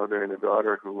a father and a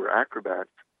daughter who were acrobats,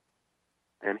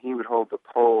 and he would hold the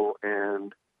pole,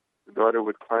 and the daughter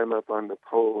would climb up on the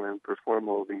pole and perform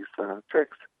all these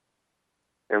tricks.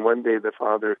 And one day the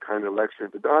father kind of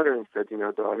lectured the daughter and said,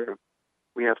 daughter,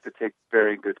 we have to take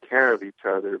very good care of each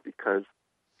other, because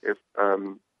if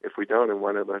we don't and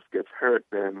one of us gets hurt,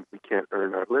 then we can't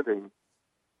earn our living.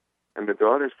 And the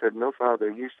daughter said, no, father,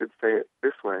 you should say it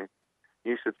this way.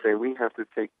 You should say we have to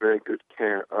take very good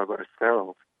care of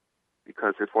ourselves,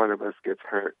 because if one of us gets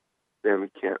hurt, then we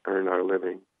can't earn our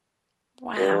living.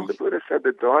 Wow. And the Buddha said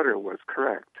the daughter was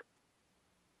correct.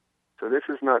 So this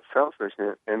is not selfish,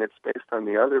 and it's based on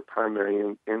the other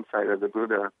primary insight of the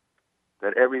Buddha,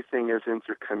 that everything is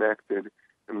interconnected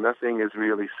and nothing is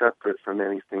really separate from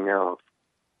anything else.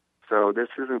 So this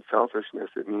isn't selfishness.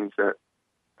 It means that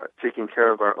taking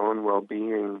care of our own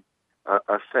well-being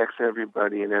affects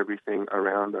everybody and everything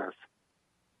around us.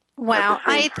 Wow,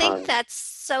 I time. think that's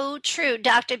so true,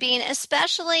 Dr. Bean,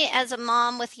 especially as a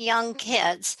mom with young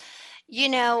kids.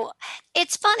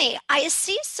 It's funny. I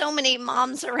see so many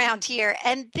moms around here,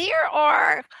 and there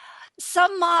are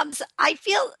some moms. I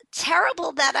feel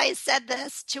terrible that I said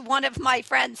this to one of my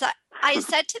friends. I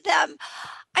said to them,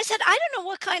 I said, I don't know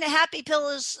what kind of happy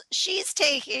pills she's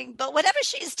taking, but whatever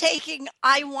she's taking,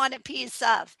 I want a piece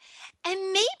of.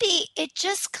 And maybe it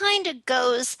just kind of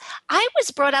goes. I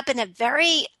was brought up in a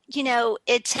very,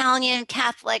 Italian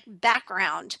Catholic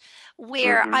background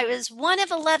where Mm-hmm. I was one of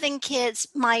 11 kids.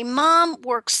 My mom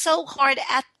worked so hard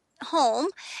at home,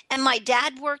 and my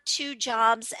dad worked 2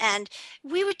 jobs, and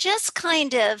we were just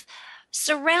kind of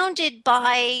surrounded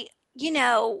by,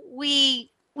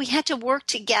 we had to work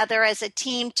together as a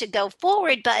team to go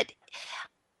forward. But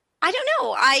I don't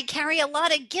know, I carry a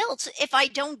lot of guilt if I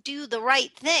don't do the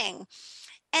right thing.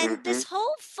 And Mm-hmm. this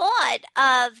whole thought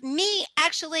of me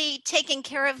actually taking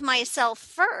care of myself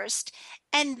first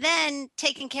and then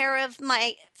taking care of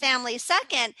my family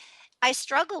second, I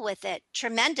struggle with it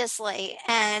tremendously.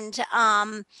 And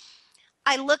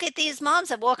I look at these moms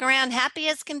that walk around happy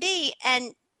as can be,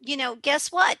 and guess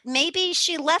what? Maybe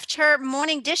she left her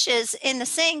morning dishes in the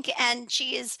sink and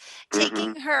she is Mm-hmm.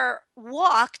 taking her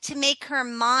walk to make her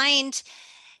mind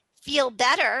feel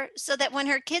better, so that when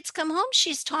her kids come home,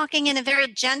 she's talking in a very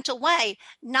gentle way,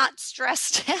 not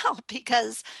stressed out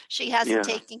because she hasn't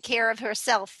Yeah. taken care of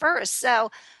herself first.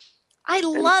 So I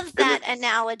love that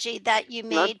analogy that you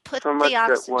made. Put the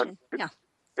oxygen. Yeah.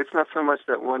 It's not so much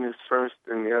that one is first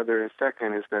and the other is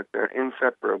second, is that they're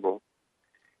inseparable,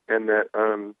 and that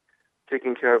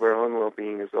taking care of our own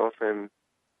well-being is often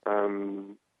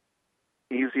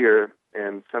easier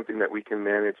and something that we can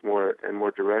manage more and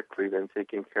more directly than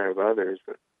taking care of others.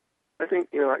 But I think,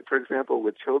 like, for example,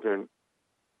 with children,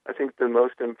 I think the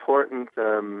most important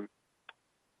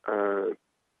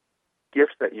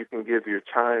gift that you can give your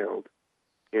child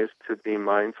is to be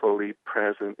mindfully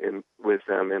present with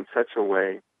them in such a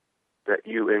way that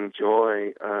you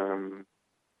enjoy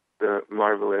the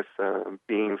marvelous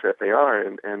beings that they are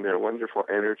and their wonderful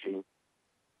energy.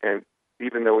 And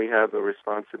even though we have a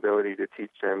responsibility to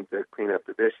teach them to clean up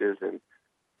the dishes and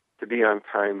to be on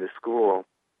time to school,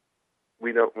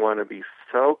 we don't want to be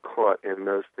so caught in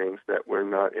those things that we're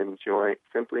not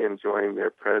simply enjoying their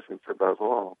presence above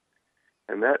all.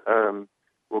 And that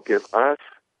will give us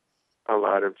a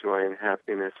lot of joy and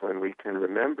happiness when we can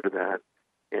remember that.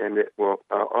 And it will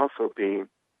also be,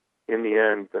 in the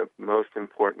end, the most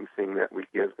important thing that we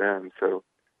give them. So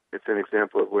it's an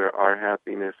example of where our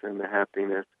happiness and the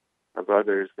happiness of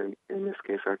others, and in this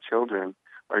case our children,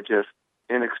 are just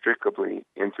inextricably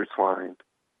intertwined.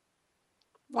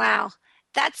 Wow.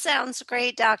 That sounds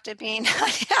great, Dr. Bean.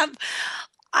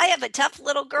 I have a tough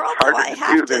little girl, though, I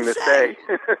have to say.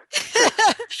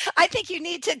 I think you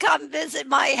need to come visit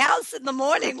my house in the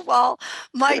morning while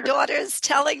my daughter's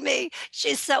telling me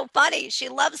she's so funny. She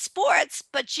loves sports,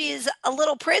 but she's a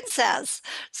little princess.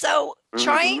 So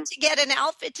trying to get an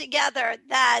outfit together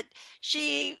that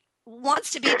she wants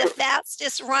to be the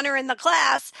fastest runner in the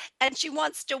class, and she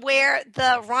wants to wear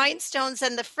the rhinestones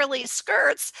and the frilly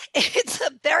skirts. It's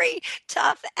a very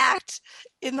tough act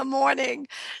in the morning.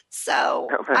 So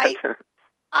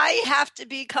I have to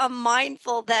become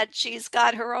mindful that she's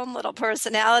got her own little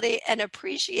personality and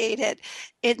appreciate it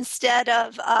instead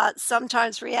of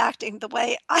sometimes reacting the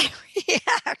way I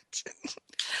react.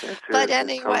 But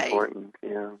anyway. So important,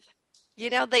 yeah.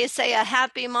 They say a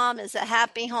happy mom is a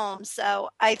happy home. So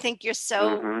I think you're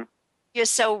so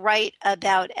right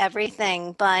about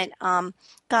everything. But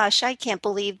gosh, I can't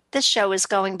believe this show is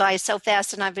going by so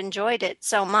fast, and I've enjoyed it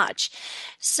so much.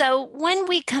 So when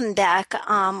we come back,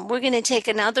 we're going to take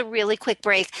another really quick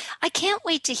break. I can't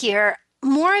wait to hear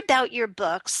more about your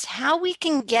books, how we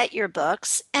can get your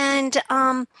books, and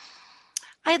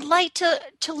I'd like to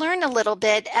learn a little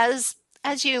bit. As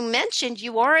you mentioned,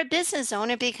 you are a business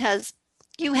owner because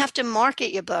you have to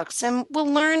market your books, and we'll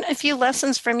learn a few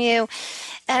lessons from you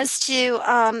as to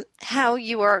how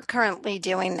you are currently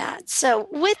doing that. So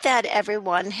with that,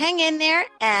 everyone, hang in there,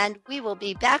 and we will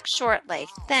be back shortly.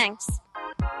 Thanks.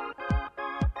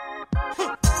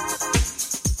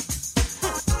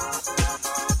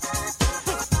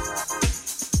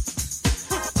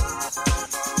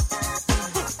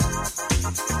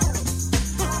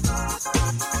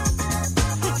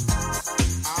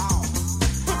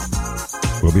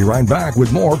 We'll be right back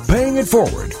with more Paying It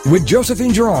Forward with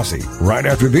Josephine Gerasi right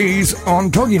after these on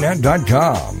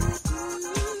TogiNet.com.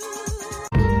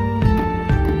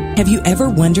 Have you ever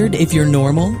wondered if you're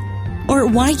normal or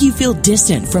why you feel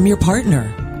distant from your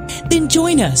partner? Then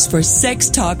join us for Sex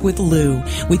Talk with Lou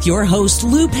with your host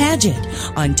Lou Paget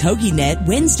on TogiNet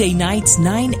Wednesday nights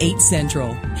 9/8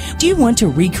 Central. Do you want to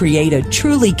recreate a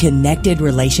truly connected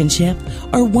relationship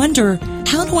or wonder,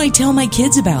 how do I tell my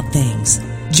kids about things?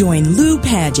 Join Lou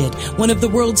Paget, one of the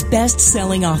world's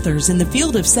best-selling authors in the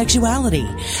field of sexuality,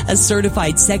 a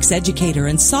certified sex educator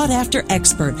and sought-after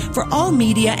expert for all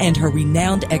media, and her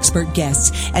renowned expert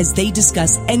guests as they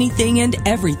discuss anything and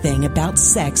everything about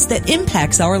sex that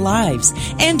impacts our lives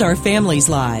and our families'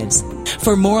 lives.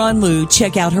 For more on Lou,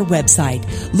 check out her website,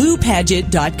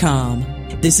 loupaget.com.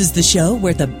 This is the show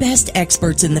where the best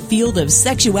experts in the field of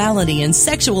sexuality and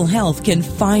sexual health can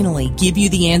finally give you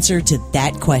the answer to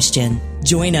that question.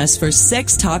 Join us for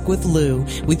Sex Talk with Lou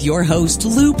with your host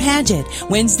Lou Paget,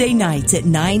 Wednesday nights at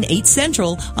 9/8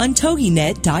 Central on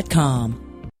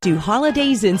TogiNet.com. Do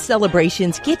holidays and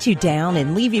celebrations get you down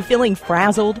and leave you feeling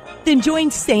frazzled? Then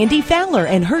join Sandy Fowler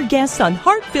and her guests on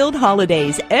Heart-Filled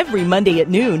Holidays every Monday at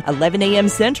noon, 11 a.m.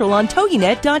 Central on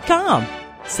TogiNet.com.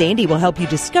 Sandy will help you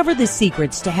discover the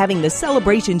secrets to having the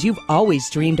celebrations you've always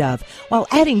dreamed of while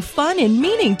adding fun and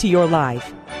meaning to your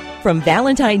life. From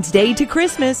Valentine's Day to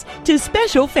Christmas to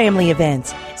special family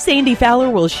events, Sandy Fowler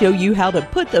will show you how to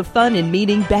put the fun and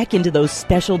meaning back into those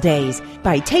special days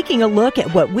by taking a look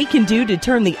at what we can do to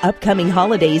turn the upcoming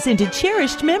holidays into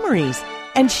cherished memories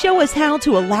and show us how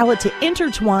to allow it to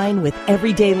intertwine with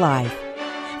everyday life.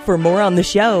 For more on the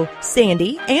show,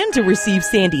 Sandy, and to receive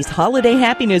Sandy's Holiday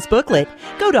Happiness booklet,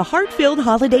 go to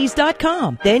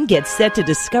heartfilledholidays.com. Then get set to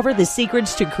discover the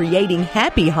secrets to creating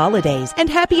happy holidays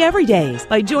and happy everydays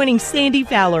by joining Sandy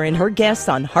Fowler and her guests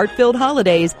on Heartfilled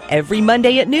Holidays every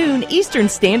Monday at noon Eastern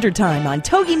Standard Time on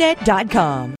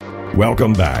TogiNet.com.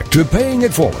 Welcome back to Paying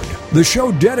It Forward, the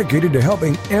show dedicated to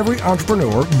helping every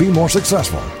entrepreneur be more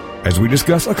successful as we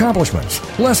discuss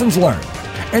accomplishments, lessons learned,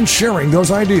 and sharing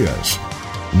those ideas.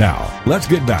 Now, let's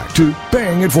get back to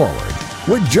Paying It Forward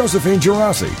with Josephine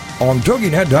Girassi on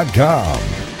TogiNet.com.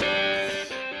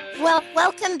 Well,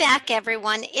 welcome back,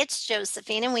 everyone. It's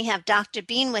Josephine, and we have Dr.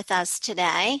 Bean with us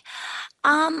today.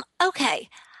 Okay.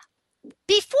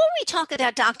 Before we talk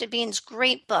about Dr. Bean's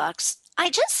great books,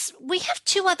 we have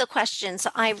two other questions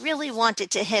I really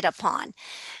wanted to hit upon.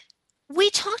 We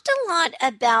talked a lot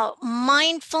about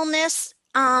mindfulness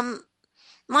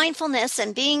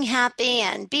and being happy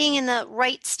and being in the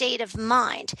right state of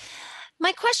mind.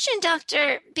 My question,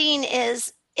 Dr. Bean,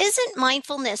 isn't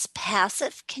mindfulness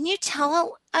passive? Can you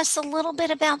tell us a little bit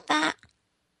about that?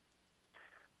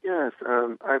 Yes,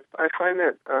 I find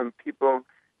that people,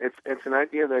 it's an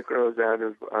idea that grows out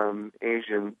of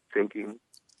Asian thinking,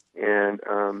 and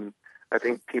I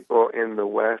think people in the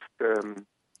West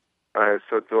are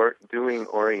so doing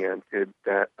oriented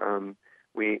that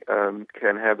we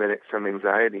can have some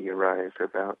anxiety arise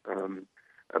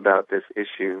about this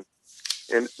issue.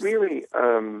 And really,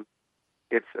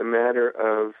 it's a matter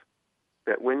of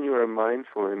that when you are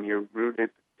mindful and you're rooted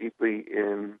deeply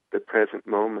in the present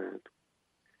moment,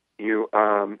 you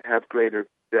have greater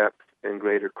depth and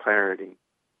greater clarity.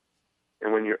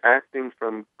 And when you're acting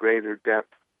from greater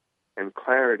depth and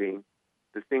clarity,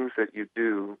 the things that you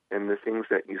do and the things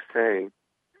that you say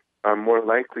are more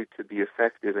likely to be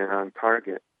effective and on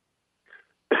target.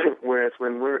 Whereas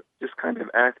when we're just kind of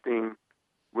acting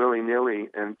willy-nilly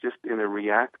and just in a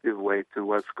reactive way to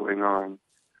what's going on,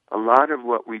 a lot of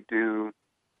what we do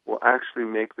will actually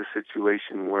make the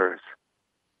situation worse.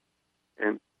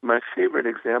 And my favorite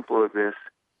example of this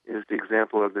is the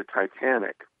example of the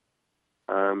Titanic.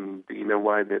 Do you know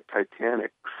why the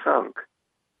Titanic sunk?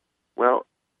 Well,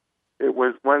 it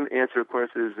was one answer, of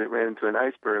course, is it ran into an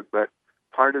iceberg, but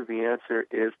part of the answer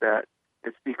is that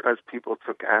it's because people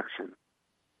took action.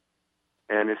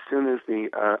 And as soon as the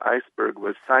iceberg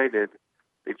was sighted,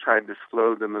 they tried to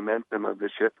slow the momentum of the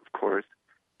ship, of course,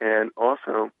 and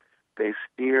also they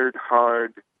steered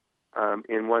hard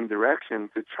in one direction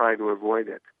to try to avoid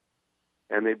it.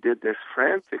 And they did this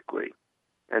frantically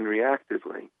and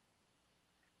reactively.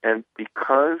 And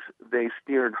because they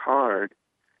steered hard,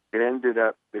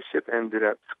 the ship ended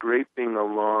up scraping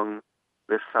along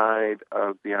the side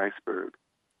of the iceberg.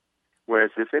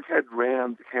 Whereas if it had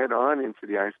rammed head-on into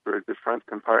the iceberg, the front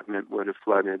compartment would have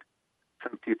flooded.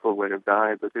 Some people would have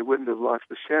died, but they wouldn't have lost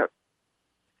the ship.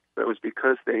 But it was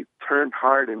because they turned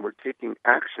hard and were taking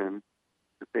action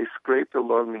that they scraped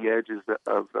along the edges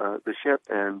of the ship,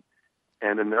 and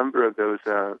a number of those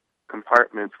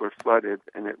compartments were flooded,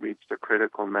 and it reached a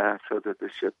critical mass so that the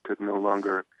ship could no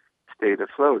longer stay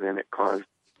afloat, and it caused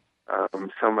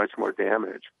so much more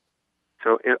damage.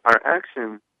 So our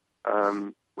action,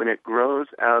 when it grows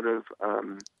out of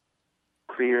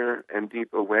clear and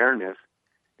deep awareness,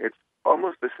 it's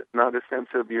almost not a sense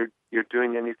of you're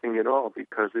doing anything at all,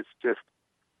 because it's just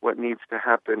what needs to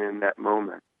happen in that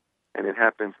moment, and it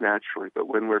happens naturally. But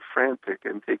when we're frantic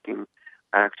and taking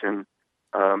action,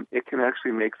 it can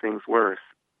actually make things worse,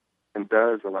 and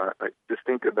does a lot. Like, just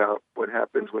think about what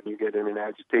happens when you get in an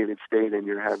agitated state and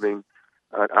you're having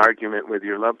an argument with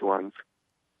your loved ones.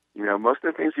 You know, most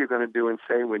of the things you're going to do and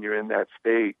say when you're in that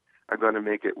state are going to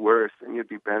make it worse, and you'd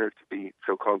be better to be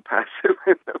so-called passive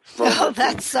in those moments. Oh,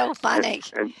 that's so funny.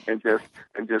 And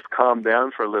just calm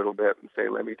down for a little bit and say,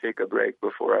 let me take a break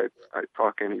before I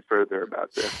talk any further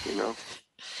about this, you know?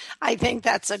 I think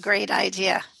that's a great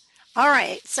idea. All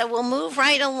right, so we'll move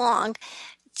right along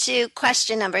to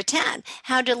question number 10.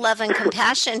 How do love and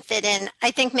compassion fit in?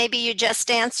 I think maybe you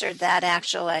just answered that,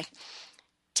 actually.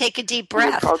 Take a deep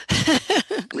breath.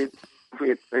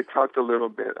 We talked a little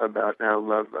bit about how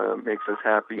love makes us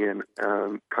happy, and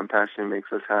compassion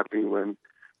makes us happy when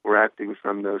we're acting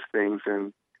from those things.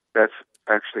 And that's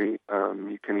actually,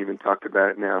 you can even talk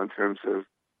about it now in terms of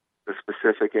the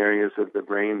specific areas of the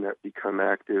brain that become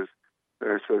active that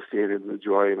are associated with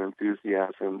joy and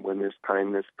enthusiasm when there's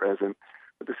kindness present.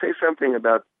 But to say something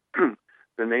about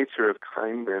the nature of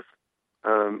kindness,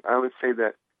 I would say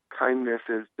that kindness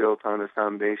is built on a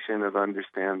foundation of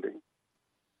understanding.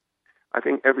 I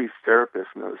think every therapist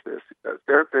knows this.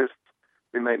 Therapists,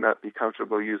 they might not be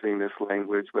comfortable using this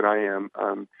language, but I am.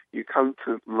 You come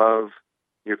to love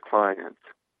your client,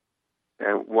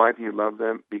 And why do you love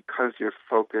them? Because you're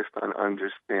focused on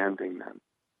understanding them.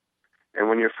 And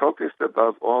when you're focused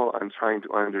above all on trying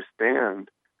to understand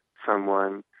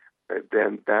someone,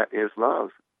 then that is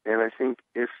love. And I think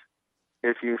if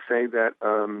you say that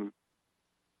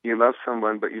you love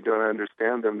someone but you don't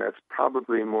understand them, that's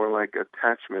probably more like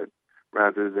attachment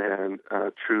rather than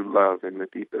true love in the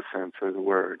deepest sense of the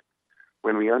word.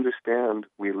 When we understand,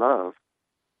 we love.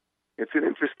 It's an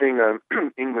interesting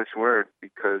English word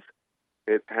because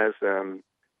it has the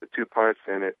two parts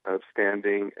in it of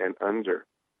standing and under.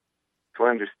 To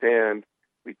understand,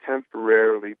 we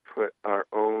temporarily put our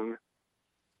own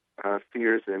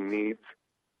fears and needs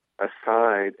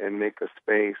aside and make a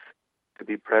space to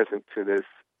be present to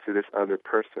this other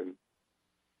person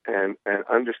and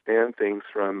understand things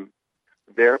from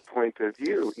their point of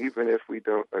view, even if we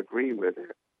don't agree with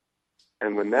it.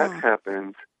 And when that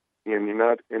happens, and you're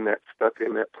not stuck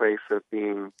in that place of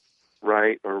being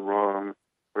right or wrong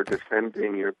or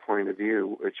defending your point of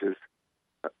view, which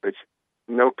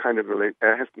no kind of it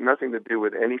has nothing to do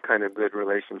with any kind of good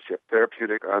relationship,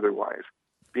 therapeutic or otherwise.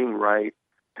 Being right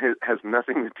has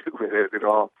nothing to do with it at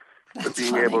all. But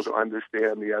being able to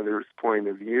understand the other's point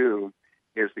of view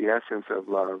is the essence of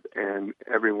love, and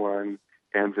everyone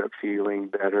ends up feeling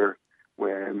better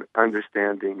when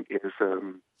understanding is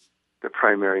the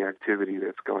primary activity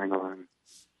that's going on.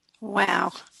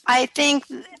 Wow. I think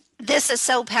this is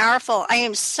so powerful. I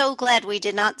am so glad we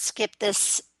did not skip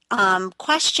this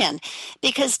question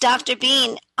because, Dr.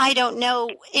 Bean, I don't know,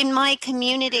 in my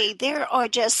community, there are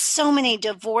just so many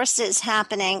divorces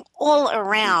happening all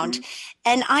around. Mm-hmm.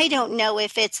 And I don't know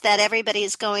if it's that everybody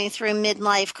is going through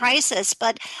midlife crisis,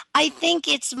 but I think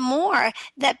it's more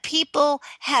that people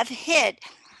have hit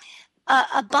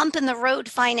a bump in the road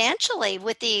financially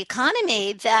with the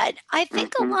economy that I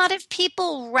think a lot of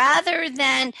people, rather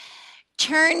than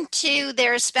turn to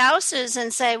their spouses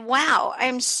and say, wow,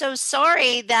 I'm so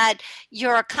sorry that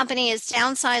your company is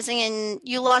downsizing and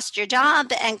you lost your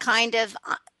job, and kind of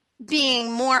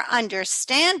being more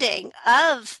understanding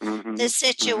of the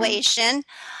situation,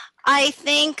 I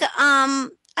think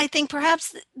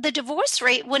perhaps the divorce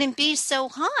rate wouldn't be so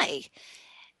high.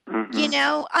 You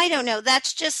know, I don't know.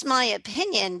 That's just my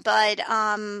opinion, but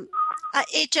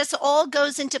it just all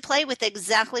goes into play with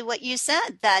exactly what you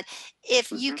said, that if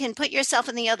you can put yourself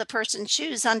in the other person's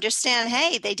shoes, understand,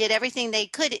 hey, they did everything they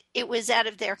could, it was out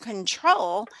of their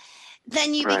control,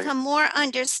 then you become more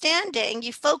understanding.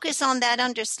 You focus on that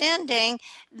understanding,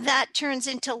 that turns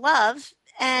into love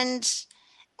and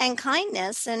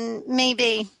kindness, and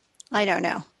maybe, I don't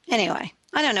know. Anyway,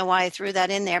 I don't know why I threw that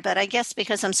in there, but I guess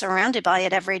because I'm surrounded by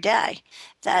it every day,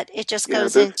 that it just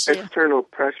goes those into external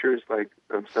pressures, like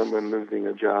someone losing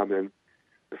a job and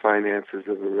the finances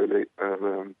of a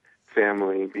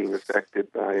family being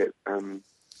affected by it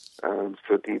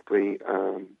so deeply.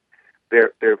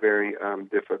 They're very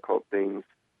difficult things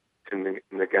to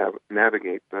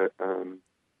navigate. But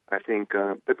I think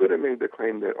the Buddha made the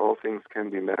claim that all things can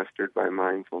be mastered by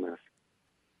mindfulness.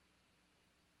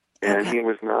 And he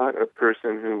was not a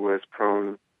person who was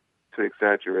prone to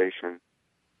exaggeration.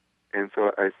 And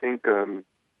so I think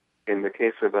in the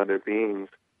case of other beings,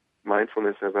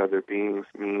 mindfulness of other beings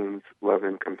means love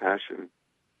and compassion.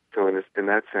 So in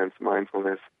that sense,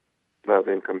 mindfulness, love,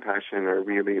 and compassion are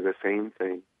really the same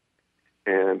thing.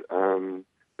 And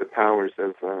the powers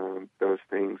of those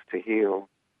things to heal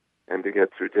and to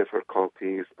get through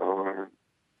difficulties are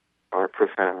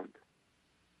profound.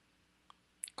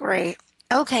 Great.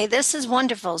 Okay, this is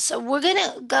wonderful. So we're going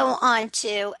to go on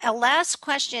to a last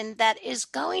question that is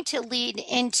going to lead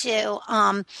into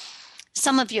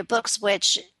some of your books,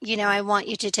 which, I want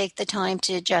you to take the time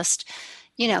to just,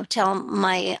 tell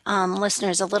my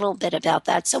listeners a little bit about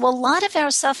that. So a lot of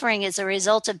our suffering is a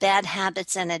result of bad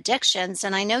habits and addictions.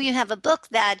 And I know you have a book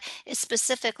that is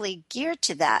specifically geared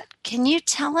to that. Can you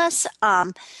tell us,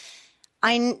 can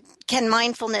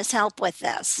mindfulness help with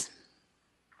this?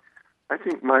 I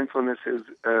think mindfulness is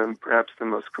perhaps the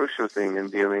most crucial thing in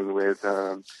dealing with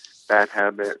bad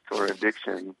habits or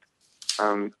addictions,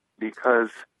 because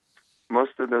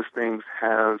most of those things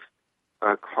have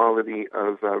a quality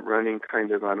of running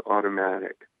kind of on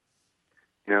automatic.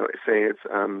 Say it's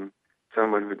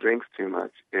someone who drinks too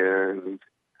much, and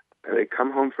they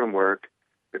come home from work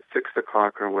at 6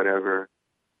 o'clock or whatever,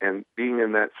 and being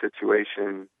in that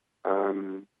situation,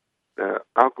 the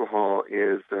alcohol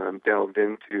is delved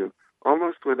into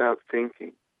almost without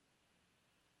thinking.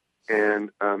 And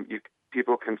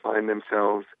people can find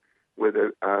themselves with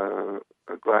a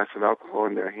glass of alcohol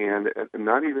in their hand and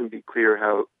not even be clear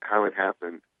how it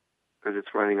happened, because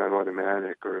it's running on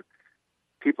automatic. Or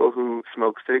people who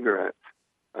smoke cigarettes,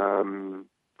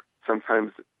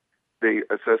 sometimes they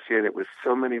associate it with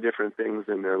so many different things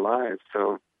in their lives.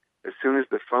 So as soon as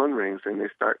the phone rings and they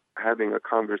start having a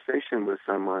conversation with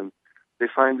someone, they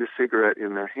find the cigarette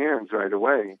in their hands right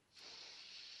away,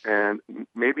 and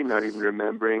maybe not even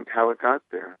remembering how it got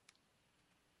there.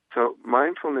 So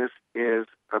mindfulness is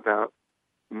about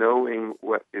knowing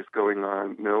what is going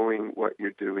on, knowing what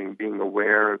you're doing, being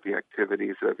aware of the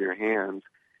activities of your hands.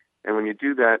 And when you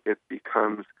do that, it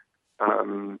becomes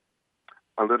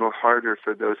a little harder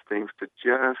for those things to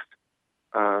just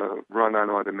run on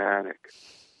automatic.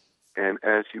 And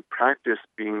as you practice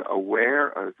being aware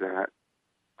of that,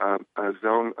 a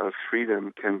zone of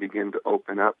freedom can begin to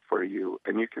open up for you,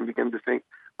 and you can begin to think,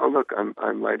 "Oh, look,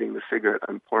 I'm lighting the cigarette,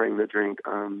 I'm pouring the drink,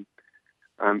 I'm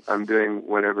doing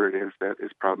whatever it is that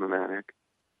is problematic,"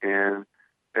 and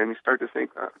you start to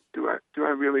think, "Do I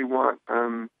really want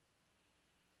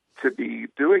to be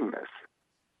doing this?"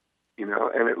 You know,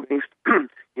 and at least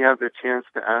you have the chance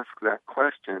to ask that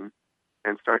question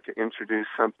and start to introduce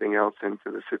something else into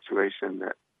the situation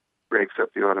that breaks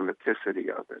up the automaticity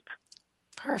of it.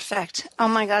 Perfect. Oh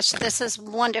my gosh, this is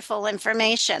wonderful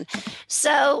information.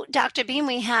 So, Dr. Bean,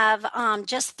 we have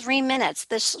just 3 minutes.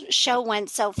 This show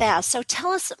went so fast. So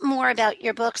tell us more about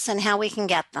your books and how we can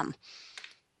get them.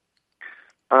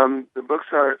 The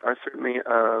books are certainly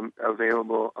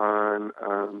available on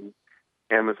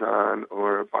Amazon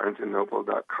or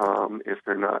BarnesandNoble.com if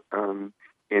they're not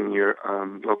in your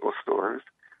local stores.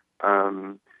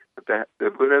 The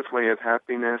Buddha's Way of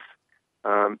Happiness.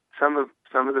 Some of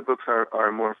the books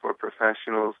are more for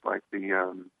professionals, like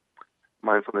the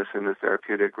Mindfulness in the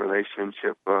Therapeutic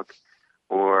Relationship book,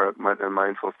 or the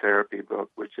Mindful Therapy book,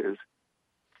 which is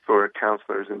for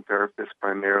counselors and therapists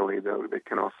primarily, though they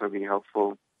can also be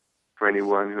helpful for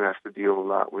anyone who has to deal a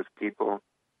lot with people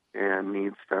and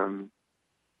needs an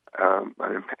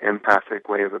empathic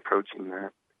way of approaching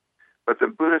that. But the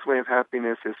Buddha's Way of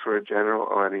Happiness is for a general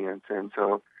audience, and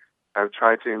so I've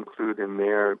tried to include in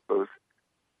there both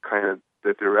kind of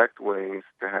the direct ways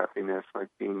to happiness, like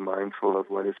being mindful of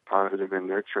what is positive and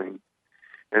nurturing,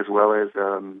 as well as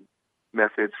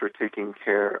methods for taking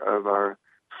care of our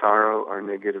sorrow, our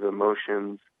negative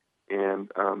emotions,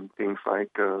 and things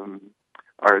like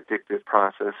our addictive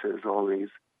processes, all these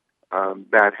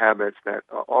bad habits that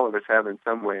all of us have in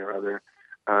some way or other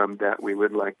that we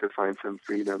would like to find some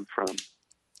freedom from.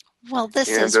 Well, this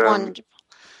is wonderful.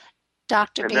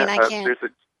 Dr. Bean, I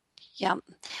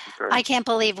can't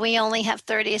believe we only have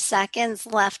 30 seconds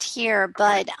left here,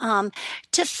 but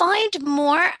to find out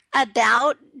more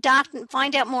about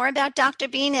Dr.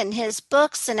 Bean and his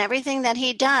books and everything that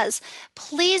he does,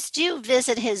 please do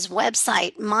visit his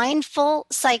website,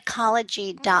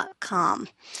 mindfulpsychology.com.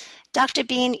 Dr.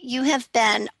 Bean, you have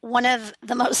been one of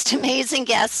the most amazing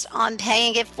guests on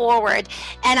Paying It Forward,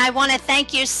 and I want to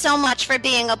thank you so much for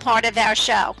being a part of our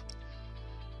show.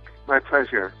 My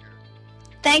pleasure.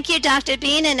 Thank you, Dr.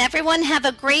 Bean, and everyone have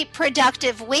a great,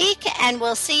 productive week, and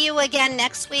we'll see you again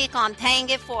next week on Paying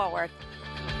It Forward.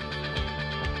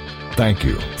 Thank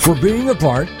you for being a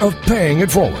part of Paying It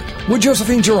Forward with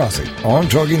Josephine Girassi on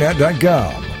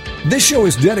TogiNet.com. This show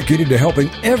is dedicated to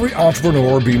helping every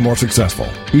entrepreneur be more successful.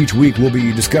 Each week we'll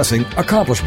be discussing accomplishments,